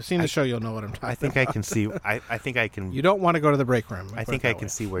 If you've seen the show, you'll know what I'm talking. I think I can see. I think I can. You don't want to go to the break room. I think I can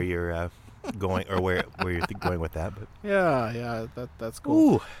see where you're going, or where you're going with that. But Yeah, that's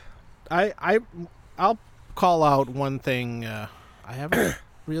cool. ooh, I'll call out one thing. I haven't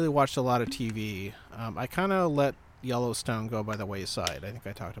really watched a lot of TV. I kind of let Yellowstone go by the wayside. I think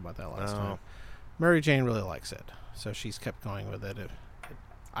I talked about that last time. Mary Jane really likes it, so she's kept going with it.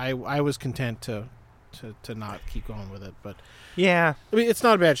 I was content to not keep going with it, but yeah. I mean, it's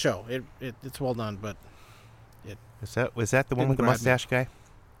not a bad show. It's well done, but Was that the one Didn't with the grab me. mustache guy?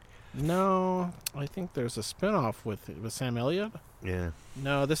 no, I think there's a spinoff with Sam Elliott. Yeah.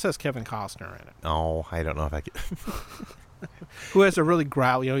 No, this has Kevin Costner in it, Oh, I don't know if I could. who has a really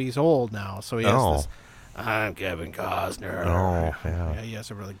growl. He's old now, so he has Oh. this. I'm Kevin Costner. Oh, yeah. He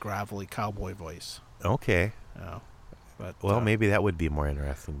has a really gravelly cowboy voice. Okay. Yeah. But Well, maybe that would be more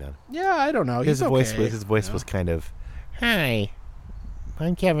interesting then. yeah, I don't know. His He's voice okay, was kind of, "Hi,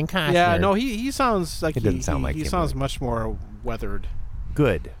 I'm Kevin Costner." Yeah, no, he sounds like It doesn't sound like he him, sounds really. much more weathered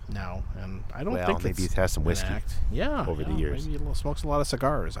Good. now, and I don't Well, think maybe it's he's had some an whiskey act. Yeah, over the years. Maybe he smokes a lot of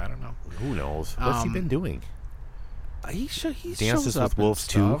cigars. I don't know. Who knows? What's he been doing? He Dances shows with up and Wolves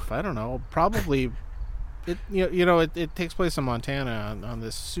too? stuff. I don't know. Probably. It takes place in Montana on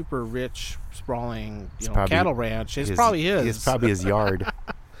this super rich, sprawling probably cattle ranch. It's probably his. It's probably his yard.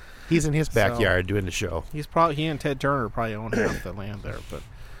 He's in his backyard doing the show. He and Ted Turner probably own half the land there, but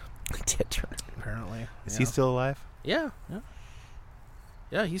Ted Turner. apparently Is he still alive? Yeah.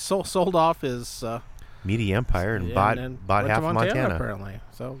 He sold off his Media empire and Yeah, bought went half to of Montana. apparently.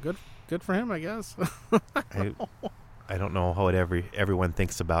 So good for him, I guess. I don't know how everyone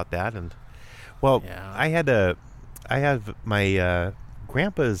thinks about that. And well, Yeah. I have my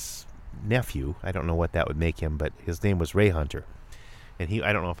grandpa's nephew. I don't know what that would make him, but his name was Ray Hunter, and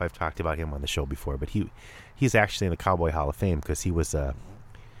I don't know if I've talked about him on the show before, but he's actually in the Cowboy Hall of Fame because he was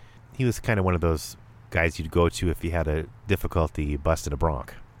kind of one of those guys you'd go to if you had a difficulty busting a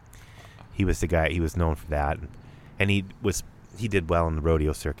bronc. He was the guy. He was known for that, and he did well in the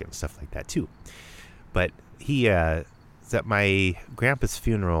rodeo circuit and stuff like that too. But he was at my grandpa's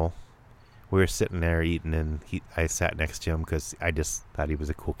funeral. We were sitting there eating, and I sat next to him because I just thought he was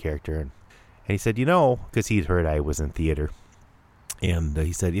a cool character. And he said, because he'd heard I was in theater, and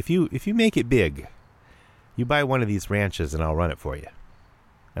he said, if you make it big, you buy one of these ranches and I'll run it for you.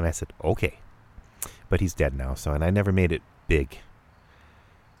 And I said, okay. But he's dead now, and I never made it big.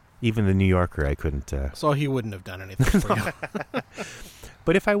 Even the New Yorker, I couldn't. So he wouldn't have done anything for you.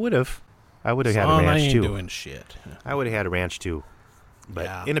 But if I would have had a I ranch ain't too. doing shit. I would have had a ranch too. But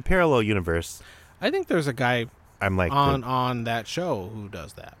Yeah. in a parallel universe, I think there's a guy I'm like on that show who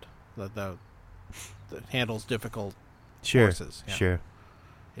does that. That handles difficult sure, horses. Yeah. sure.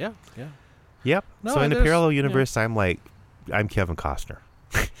 Yeah. Yep. No, So in a there's- parallel universe, I'm Kevin Costner.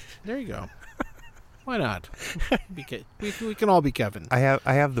 There you go. Why not? We can all be Kevin. I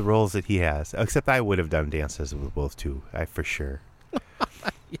have the roles that he has, except I would have done Dances with Wolves too. I for sure.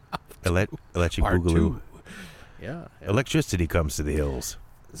 Electric Part Boogaloo. 2. Yeah. Electricity comes to the hills.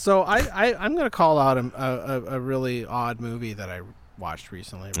 So I'm going to call out a really odd movie that I watched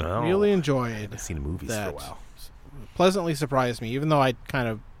recently. Oh. Really I enjoyed. haven't seen movies for a that. while. Pleasantly surprised me, even though I'd kind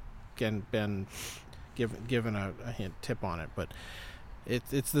of been given a hint tip on it. But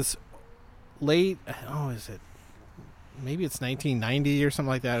it's this late. Oh, is it? Maybe it's 1990 or something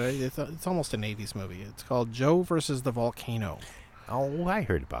like that. It's almost an 80s movie. It's called Joe versus the Volcano. Oh, I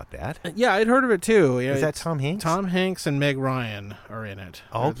heard about that. Yeah, I'd heard of it too. Yeah, Is that it's- Tom Hanks? Tom Hanks and Meg Ryan are in it.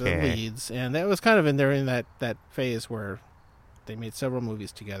 They're the Okay. leads, and that was kind of in that phase where they made several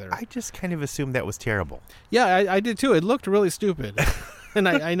movies together. I just kind of assumed that was terrible. Yeah, I did too. It looked really stupid, and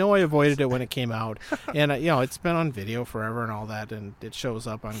I know I avoided it when it came out, and it's been on video forever and all that, and it shows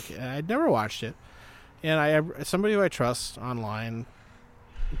up on. I'd never watched it, and somebody who I trust online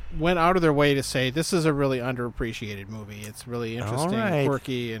went out of their way to say this is a really underappreciated movie. It's really interesting, right.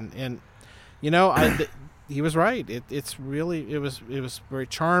 quirky, and he was right. It was very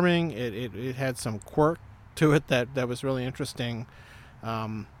charming. It had some quirk to it that was really interesting.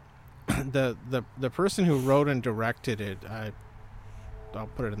 The person who wrote and directed it, I'll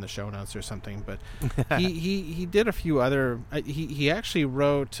put it in the show notes or something, but he did a few other. He actually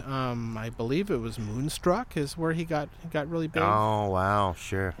wrote, I believe it was Moonstruck is where he got really big. Oh, wow,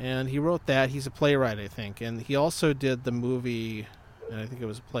 sure. And he wrote that. He's a playwright, I think, and he also did the movie. And I think it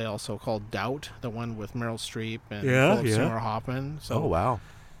was a play also called Doubt, the one with Meryl Streep and Philip Seymour Hoffman. So Oh, wow.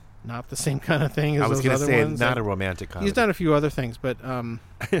 not the same kind of thing as I was those going other to say ones. not a romantic comedy. He's done a few other things, but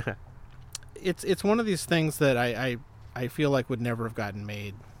it's one of these things that I feel like would never have gotten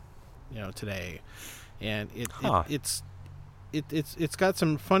made, today. And it's got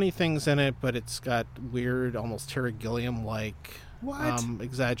some funny things in it, but it's got weird, almost Terry Gilliam like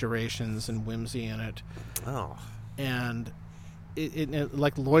exaggerations and whimsy in it. Oh. And it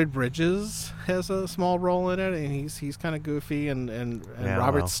like Lloyd Bridges has a small role in it, and he's kind of goofy, and Yeah,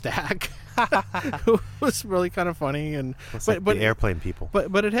 Robert well. Stack, who was really kind of funny, and It's but like the airplane people.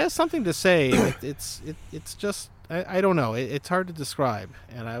 but it has something to say. It's just I don't know. It's hard to describe,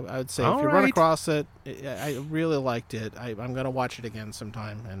 and I would say if All you run right. across it, I really liked it. I'm gonna watch it again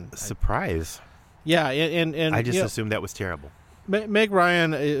sometime, and Surprise. and I just assumed that was terrible. Meg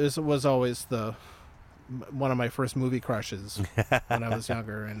Ryan was always one of my first movie crushes when I was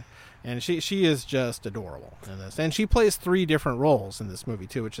younger, and she is just adorable in this, and she plays 3 different roles in this movie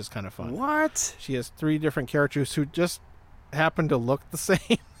too, which is kind of fun. What? She has 3 different characters who just happen to look the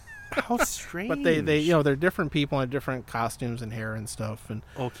same, How strange. but they they're different people in different costumes and hair and stuff, and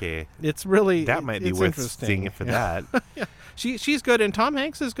Okay. it's really That might be it's worth interesting. seeing it for that. She's good, and Tom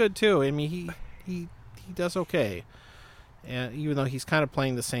Hanks is good too. I mean, he does okay. And even though he's kind of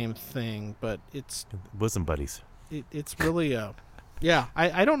playing the same thing, but it's Bosom buddies. it's really I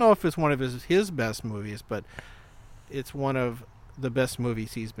don't know if it's one of his best movies, but it's one of the best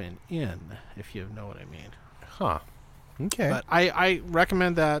movies he's been in, if you know what I mean. Huh. Okay. But I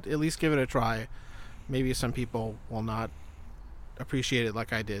recommend that, at least give it a try. Maybe some people will not appreciate it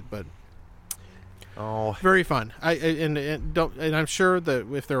like I did, but oh, very fun. And I'm sure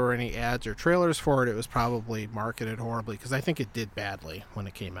that if there were any ads or trailers for it, it was probably marketed horribly, because I think it did badly when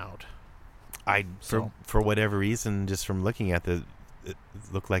it came out. For whatever reason, just from looking at it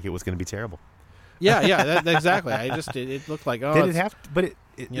looked like it was going to be terrible. Yeah, exactly. It looked like Did it have? But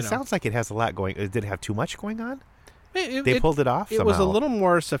it sounds like it has a lot going. Did it have too much going on? They pulled it off. It was a little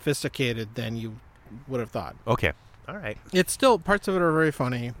more sophisticated than you would have thought. Okay, all right. It's still, parts of it are very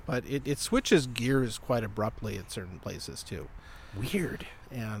funny, but it switches gears quite abruptly at certain places too. Weird.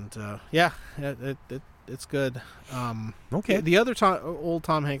 And it's good. Okay. The other old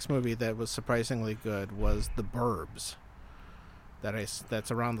Tom Hanks movie that was surprisingly good was The Burbs.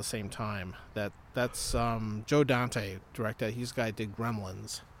 That's around the same time. That's Joe Dante directed. He's the guy who did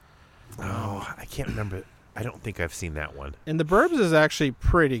Gremlins. I can't remember. I don't think I've seen that one. And The Burbs is actually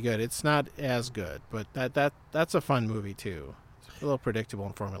pretty good. It's not as good, but that's a fun movie too. It's a little predictable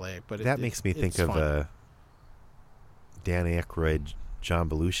and formulaic, but that makes me think of a Dan Aykroyd, John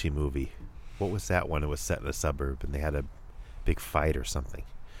Belushi movie. What was that one? It was set in a suburb, and they had a big fight or something,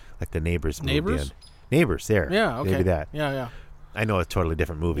 like the neighbors moved in. Neighbors, there. Yeah, okay. Maybe that. Yeah. I know it's a totally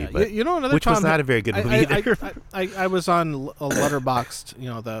different movie, Yeah. but you know another which Tom was not a very good movie either. I was on a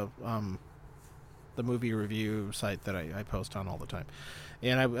Letterboxd, the movie review site that I post on all the time,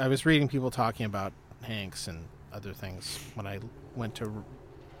 and I was reading people talking about Hanks and other things when I went to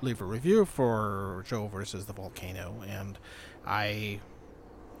leave a review for Joe versus the Volcano, and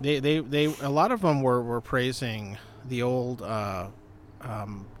they a lot of them were praising the old Dan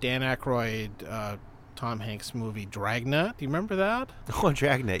Aykroyd Tom Hanks movie Dragnet. Do you remember that? Oh,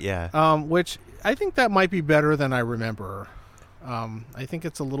 Dragnet, yeah. Which I think that might be better than I remember. I think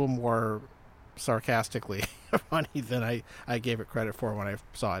it's a little more sarcastically funny than I gave it credit for when I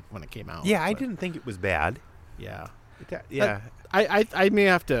saw it when it came out. Yeah, I didn't think it was bad. Yeah. Yeah. I may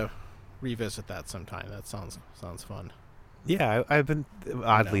have to revisit that sometime. That sounds fun. Yeah, I've been,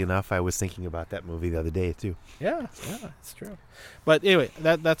 oddly enough, I was thinking about that movie the other day, too. Yeah, it's true. But anyway,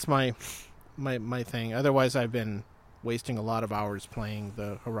 that's my thing. Otherwise, I've been wasting a lot of hours playing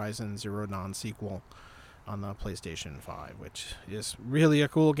the Horizon Zero Dawn sequel on the PlayStation 5, which is really a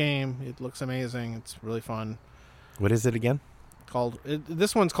cool game. It looks amazing. It's really fun. What is it again?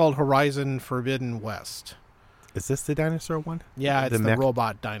 This one's called Horizon Forbidden West. Is this the dinosaur one? Yeah, it's the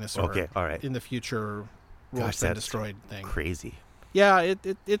robot dinosaur. Okay, all right. In the future, Gosh, and destroyed thing. Crazy. Yeah,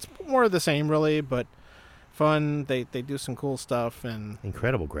 it's more of the same, really, but fun. They do some cool stuff, and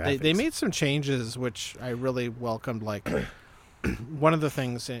incredible graphics. They made some changes which I really welcomed. Like one of the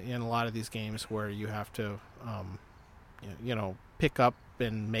things in a lot of these games where you have to, pick up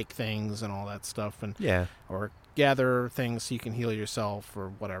and make things and all that stuff, and or gather things so you can heal yourself or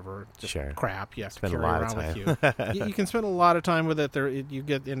whatever. Just crap you have to carry around with you. You can spend a lot of time with it. You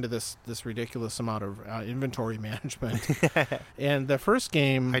get into this ridiculous amount of inventory management. And the first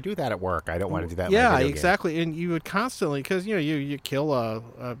game, I do that at work. I don't want to do that. Yeah, in my video exactly. game. And you would constantly, because you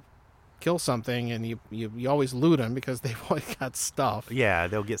kill something and you always loot them because they've always got stuff. Yeah,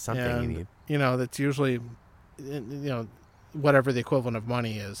 they'll get something you need. That's usually whatever the equivalent of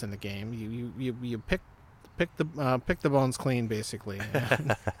money is in the game. You pick the bones clean, basically.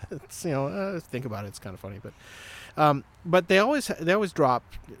 And it's think about it, it's kind of funny, but they always drop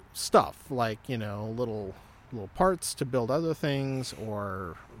stuff like little parts to build other things,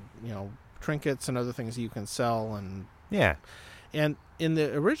 or trinkets and other things you can sell, and And in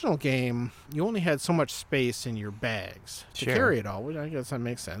the original game, you only had so much space in your bags to carry it all. I guess that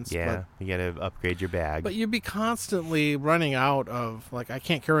makes sense. Yeah, you got to upgrade your bag. But you'd be constantly running out of, like, I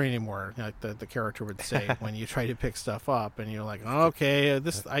can't carry anymore, like the character would say when you try to pick stuff up. And you're like, okay,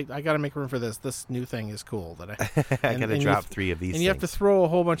 I got to make room for this. This new thing is cool. I got to drop 3 of these And you have to throw a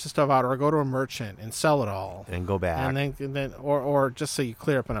whole bunch of stuff out, or go to a merchant and sell it all. And go back. And then or just so you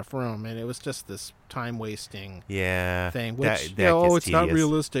clear up enough room. And it was just this time-wasting thing, which, it's not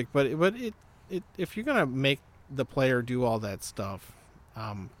realistic, but if you're going to make the player do all that stuff,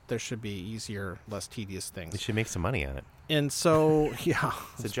 there should be easier, less tedious things. They should make some money on it. And so, yeah,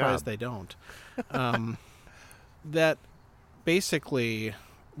 it's I'm surprised they don't. That basically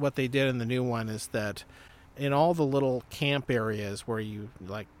what they did in the new one is that in all the little camp areas where you,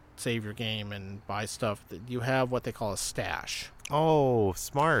 like, save your game and buy stuff, that you have what they call a stash. Oh,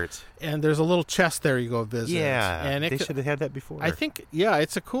 smart. And there's a little chest there you go visit. Yeah, and they should have had that before. I think,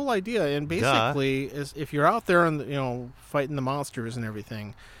 it's a cool idea. And basically, is if you're out there and fighting the monsters and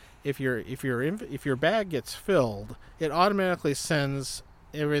everything, if your bag gets filled, it automatically sends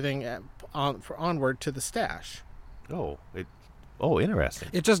everything onward to the stash. Oh, interesting.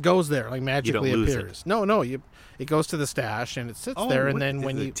 It just goes there, like magically appears. It. No, it goes to the stash and it sits there, and then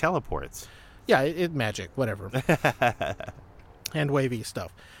when you teleports. Yeah, it magic, whatever. Hand wavy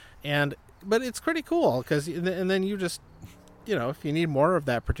stuff. But it's pretty cool because, and then you just, if you need more of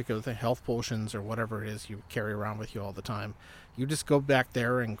that particular thing, health potions or whatever it is you carry around with you all the time, you just go back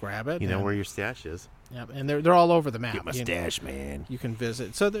there and grab it. You know where your stash is. Yeah, and they're all over the map. Get my stash, man. You can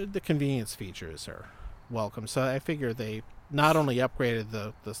visit. So the convenience features are welcome. So I figure they not only upgraded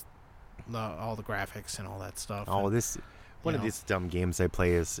the all the graphics and all that stuff. Oh, one of these dumb games I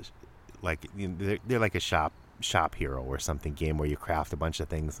play is like they're like a shop hero or something game where you craft a bunch of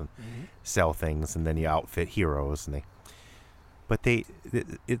things and sell things, and then you outfit heroes, and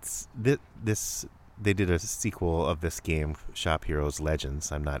they did a sequel of this game, Shop Heroes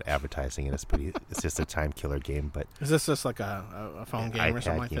Legends. I'm not advertising it. It's just a time killer game. But is this just like a phone game or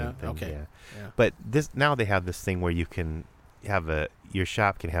something like that? Thing, okay. Yeah. But now they have this thing where you can your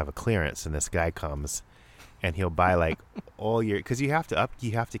shop can have a clearance, and this guy comes and he'll buy like all your, because you have to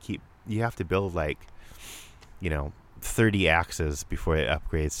build like 30 axes before it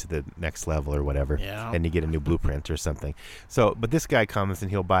upgrades to the next level or whatever. Yeah. And you get a new blueprint or something. So, but this guy comes and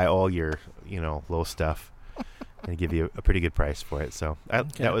he'll buy all your, low stuff and give you a pretty good price for it. So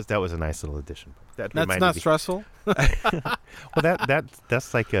that was a nice little addition. That's not stressful. Well,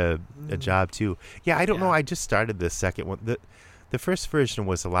 that's like a job too. Yeah, I don't know. I just started the second one. The first version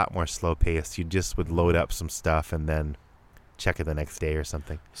was a lot more slow paced. You just would load up some stuff and then check it the next day or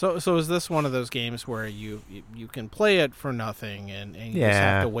something. So is this one of those games where you can play it for nothing and you just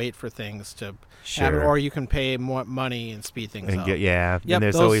have to wait for things to happen, or you can pay more money and speed things up? Yep, and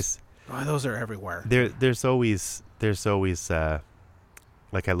there's always those are everywhere. There's always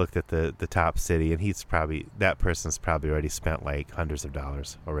like I looked at the top city, and that person's probably already spent like hundreds of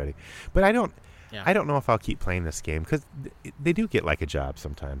dollars already. But I don't know if I'll keep playing this game because they do get like a job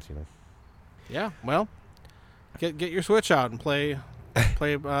sometimes, Yeah, well, get your Switch out and play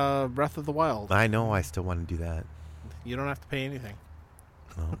Breath of the Wild. I know. I still want to do that. You don't have to pay anything.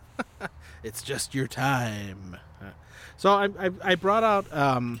 Oh. It's just your time. So I brought out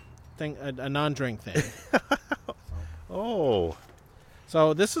a non-drink thing. Oh.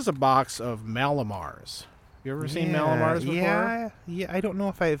 So this is a box of Malamars. You ever seen Malamars before? Yeah. I don't know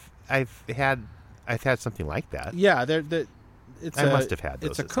if I've had something like that. Yeah, I must have had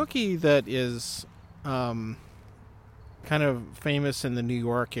those. It's a cookie that is kind of famous in the New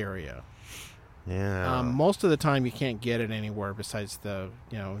York area. Yeah. Most of the time, you can't get it anywhere besides the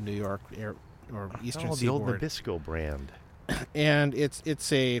New York or Eastern Seaboard. The old Nabisco brand. And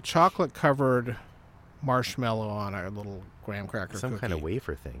it's a chocolate covered marshmallow on a little graham cracker Some cookie. kind of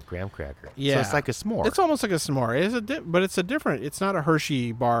wafer thing, graham cracker. Yeah, so it's like a s'more. It's almost like a s'more. But it's a different. It's not a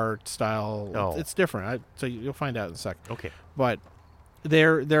Hershey bar style. Oh. It's different. So you'll find out in a second. Okay. But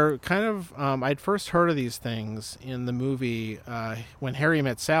they're kind of. I'd first heard of these things in the movie When Harry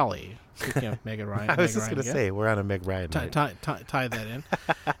Met Sally. Speaking of Meg Ryan. I was just going to say we're on a Meg Ryan. Tie that in,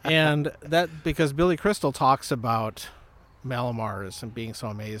 and that because Billy Crystal talks about Malamars and being so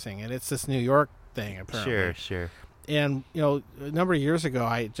amazing, and it's this New York thing apparently. Sure. And a number of years ago,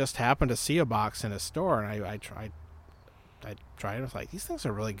 I just happened to see a box in a store, and I tried. I was like, these things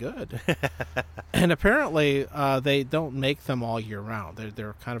are really good. And apparently, they don't make them all year round.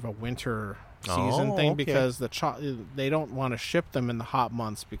 They're kind of a winter season thing because they don't want to ship them in the hot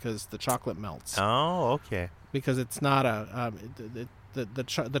months because the chocolate melts. Oh, okay. Because it's not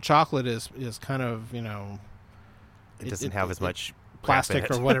the chocolate is kind of it doesn't have as much plastic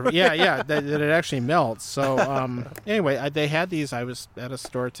or whatever. Yeah, that it actually melts. So anyway, they had these. I was at a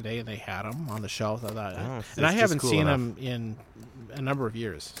store today and they had them on the shelf. And I haven't seen them in a number of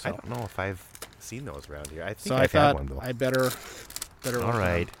years. So. I don't know if I've seen those around here. I think so I've had one though. I better. All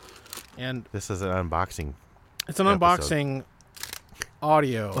right. And this is an unboxing. It's an unboxing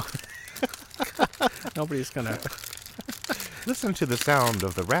audio. Nobody's gonna listen to the sound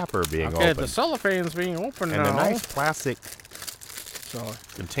of the wrapper being opened. Okay, the cellophane's being opened and now. a nice plastic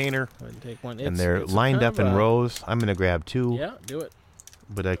container. Take one. And they're lined up in rows. I'm going to grab two. Yeah, do it.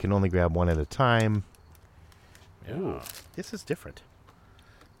 But I can only grab one at a time. Yeah. Ooh, this is different.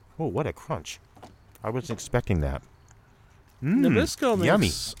 Oh, what a crunch. I wasn't expecting that. Nabisco yummy.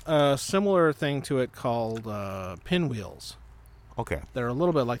 makes a similar thing to it called pinwheels. Okay. They're a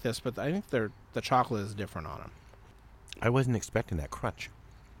little bit like this, but I think the chocolate is different on them. I wasn't expecting that crunch.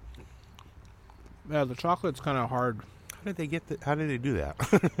 Yeah, the chocolate's kind of hard. How did they do that?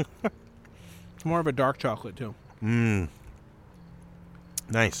 It's more of a dark chocolate, too.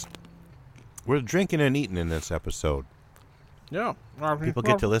 Nice. We're drinking and eating in this episode. Yeah. People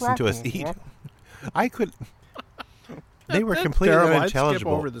get to listen to us eat. I could... They were That's completely terrible.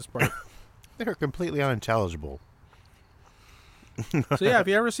 unintelligible. I'd skip over this part. They were completely unintelligible. So yeah, if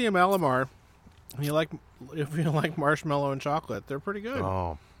you ever see a Malamar, if you like marshmallow and chocolate, they're pretty good.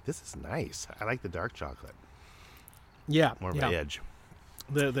 Oh, this is nice. I like the dark chocolate. Yeah, more of yeah. an edge.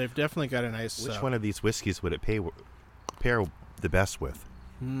 They've definitely got a nice. Which one of these whiskeys would it pair the best with?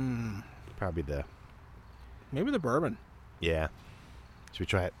 Probably the. Maybe the bourbon. Yeah. Should we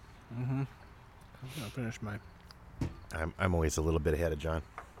try it? I'll finish my. I'm always a little bit ahead of John.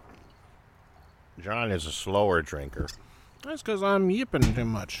 John is a slower drinker. That's because I'm yipping too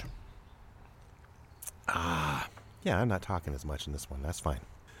much. Yeah, I'm not talking as much in this one. That's fine.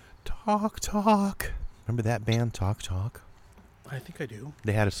 Talk. Remember that band, Talk Talk? I think I do.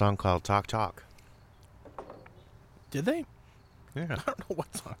 They had a song called Talk Talk. Did they? Yeah. I don't know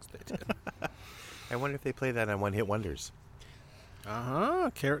what songs they did. I wonder if they play that on One Hit Wonders.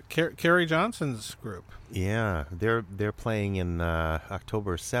 Carrie Johnson's group. Yeah, they're playing in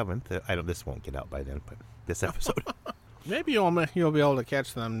October 7th. This won't get out by then, but this episode. Maybe you'll be able to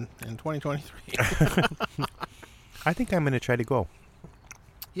catch them in 2023. I think I'm going to try to go.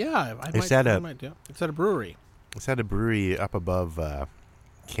 Yeah, I It's might do. It's at a brewery. It's at a brewery up above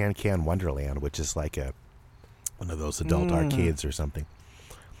Can Wonderland, which is like one of those adult arcades or something.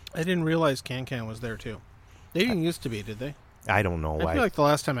 I didn't realize Can was there too. They didn't used to be, did they? I don't know why. I feel like the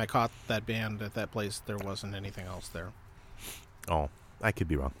last time I caught that band at that place, there wasn't anything else there. Oh, I could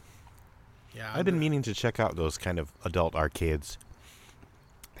be wrong. Yeah, I've been meaning to check out those kind of adult arcades.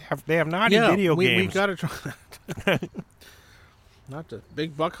 They have naughty video we games. got to try that. Not the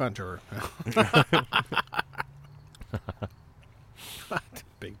Big Buck Hunter.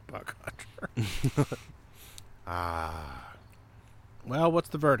 Big Buck Hunter. Well, what's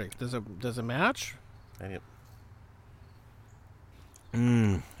the verdict? Does it match?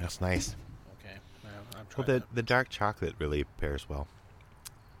 That's nice. Okay. I'm Well, trying the dark chocolate really pairs well.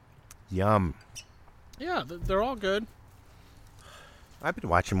 Yum. Yeah, they're all good. I've been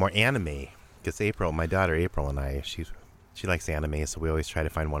watching more anime because my daughter April and I, she likes anime, so we always try to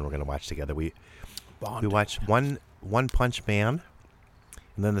find one we're going to watch together. We watched One Punch Man,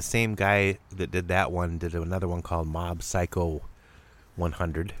 and then the same guy that did that one did another one called Mob Psycho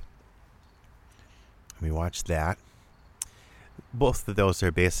 100. We watched that. Both of those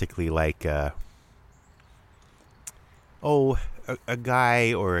are basically like a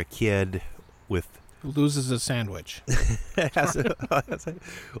guy or a kid with Loses a sandwich. has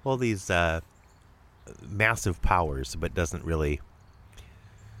all these massive powers, but doesn't really.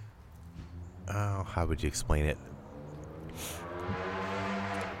 How would you explain it?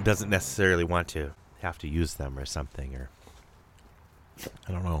 Doesn't necessarily want to have to use them or something, or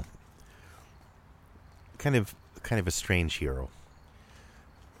I don't know. Kind of a strange hero.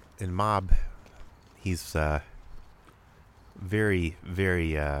 In Mob, he's very,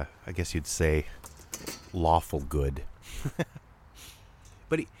 very, I guess you'd say, lawful good.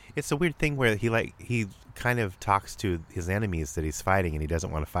 But it's a weird thing where he kind of talks to his enemies that he's fighting, and he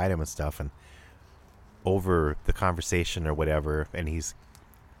doesn't want to fight them and stuff, and over the conversation or whatever, and he's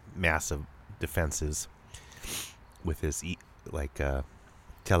massive defenses with his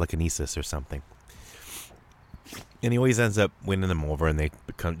telekinesis or something. And he always ends up winning them over, and they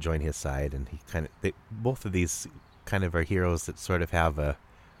join his side. And both of these kind of are heroes that sort of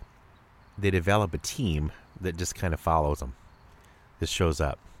they develop a team that just kind of follows them. Just shows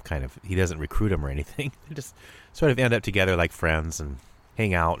up, kind of. He doesn't recruit them or anything. They just sort of end up together like friends and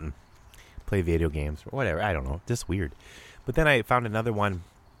hang out and play video games or whatever. I don't know. Just weird. But then I found another one.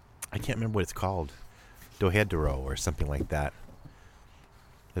 I can't remember what it's called. Dohedoro or something like that.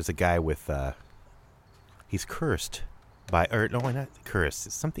 There's a guy with... he's cursed by, or no, not cursed.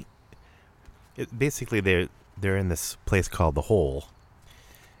 It's something. Basically, they're in this place called the Hole,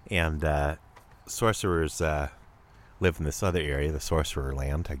 and sorcerers live in this other area, the Sorcerer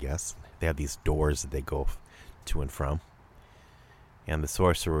Land, I guess. They have these doors that they go to and from, and the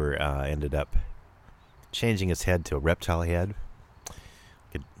sorcerer ended up changing his head to a reptile head,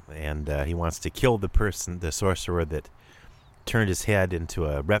 and he wants to kill the sorcerer that turned his head into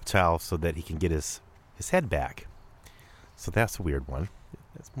a reptile so that he can get his head back. So that's a weird one.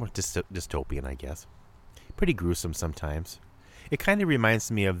 It's more dystopian, I guess. Pretty gruesome sometimes. It kind of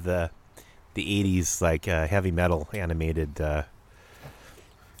reminds me of the 80s, like heavy metal animated. I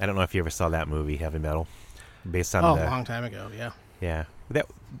don't know if you ever saw that movie, Heavy Metal, based on a long time ago. Yeah. That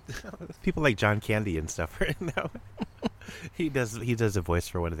people like John Candy and stuff. He does a voice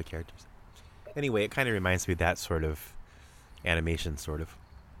for one of the characters. Anyway, it kind of reminds me of that sort of animation, sort of,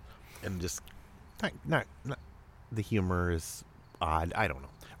 and just not the humor is odd. I don't know.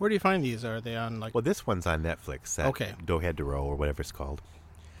 Where do you find these? Are they on like? Well, this one's on Netflix. Okay. Dohedoro or whatever it's called.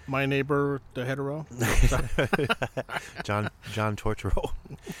 My Neighbor the Hetero. John Torturo.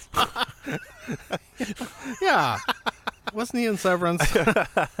 Yeah. Wasn't he in Severance?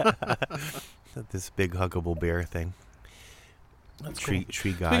 This big huggable bear thing. That's tree god.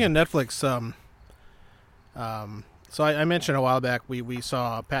 Speaking of Netflix, so I mentioned a while back we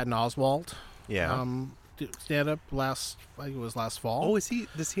saw Patton Oswalt. Yeah. Stand up I think it was last fall. Oh,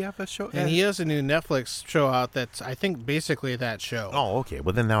 does he have a show? And he has a new Netflix show out that's, I think, basically that show. Oh, okay.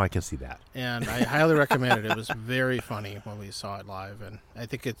 Well, then now I can see that. And I highly recommend it. It was very funny when we saw it live, and I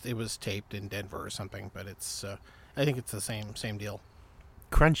think it was taped in Denver or something. But it's I think it's the same deal.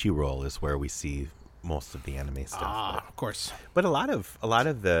 Crunchyroll is where we see most of the anime stuff. Of course. But a lot of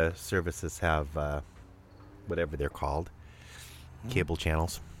the services have whatever they're called, cable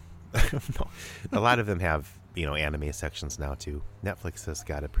channels. No, a lot of them have anime sections now too. Netflix has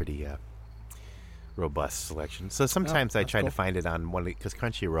got a pretty robust selection. So sometimes I try to find it on one because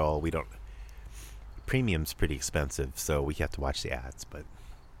Crunchyroll premium's pretty expensive, so we have to watch the ads. But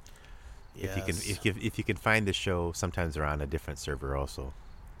Yes. if you can find the show, sometimes they're on a different server also,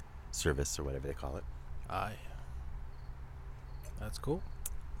 service or whatever they call it. Aye. That's cool.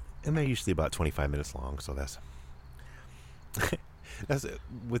 And they're usually about 25 minutes long, so that's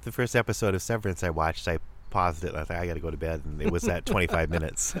with the first episode of Severance I watched. I paused it and I thought I got to go to bed, and it was at 25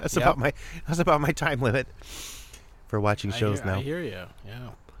 minutes. That's about my time limit for watching shows now. I hear you. Yeah,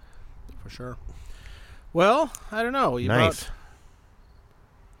 for sure. Well, I don't know. Nice.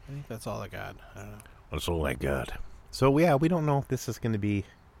 I think that's all I got. I don't know. That's all I got. So yeah, we don't know if this is going to be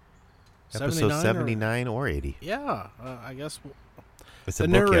episode 79 or 80. Yeah, I guess It's the a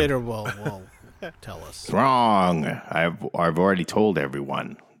bookend. narrator will tell us. Wrong. I've already told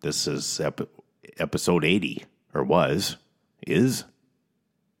everyone. This is episode 80, or was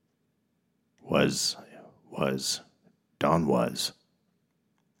Don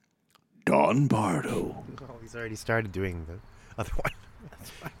Bardo. Oh, he's already started doing the other one.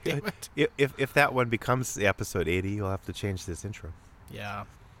 Damn it. If that one becomes episode 80, you'll have to change this intro. Yeah,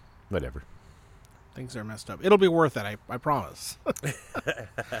 Whatever. things are messed up. It'll be worth it, I promise.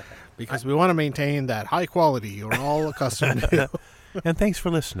 Because we want to maintain that high quality you're all accustomed to. And thanks for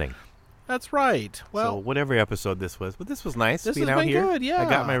listening. That's right. So Well, whatever episode this was, but this was nice. This being has out been here. good, yeah. I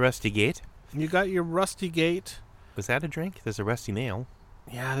got my rusty gate. you got your rusty gate. Was that a drink? There's a rusty nail.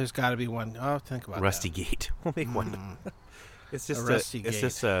 Yeah, there's got to be one. Oh, think about Rusty that. gate. We'll make one. It's just rusty It's gate.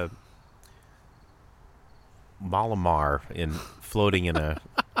 just a Malamar floating in a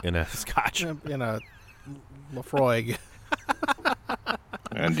scotch. In a Lafroig.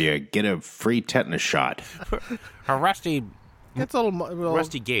 And you get a free tetanus shot. A rusty It's a little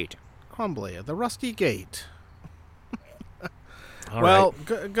rusty gate. crumbly. The rusty gate. All Well,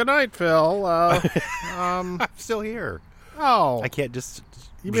 right. good night, Phil. I'm still here. Oh, I can't just.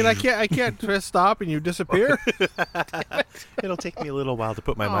 you mean I can't just stop and you disappear? It'll take me a little while to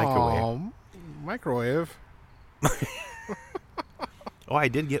put my microwave. Oh, microwave. Oh, I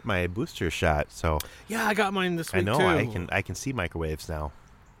did get my booster shot, so Yeah, I got mine this week I know too. I can see microwaves now.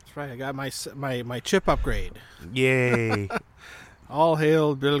 That's right. I got my chip upgrade. Yay! All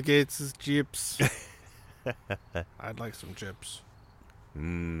hail Bill Gates' chips. I'd like some chips.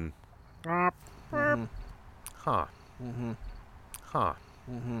 Mm. Mhm. Huh. Mhm. Huh.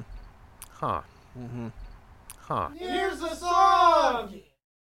 Mhm. Huh. Mhm. Huh.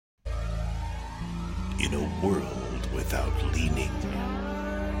 In a world without leaning,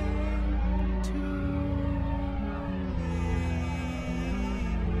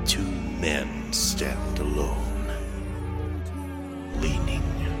 two men stand alone, leaning.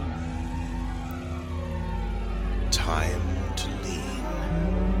 Time to lean.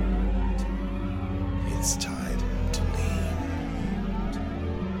 It's time to lean.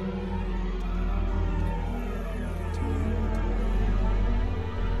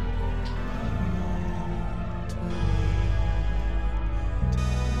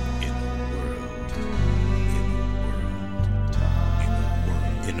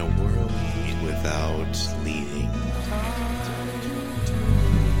 In a world without leading.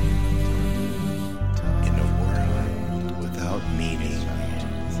 In a world without meaning.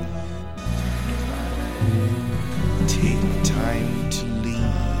 Take time to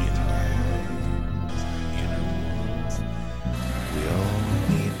lead. We all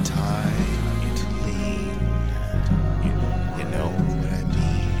need time to lead. You know what I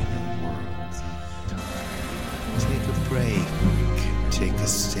mean? Take a break, take a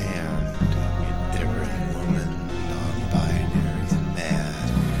stand. Every woman, non-binary, and mad.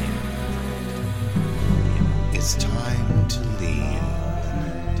 It's time to lean.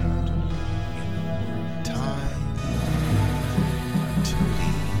 Time to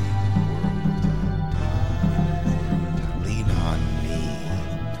lean. Lean on me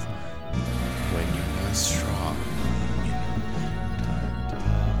when you're not strong.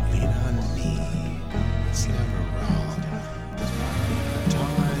 Lean on me. It's never wrong.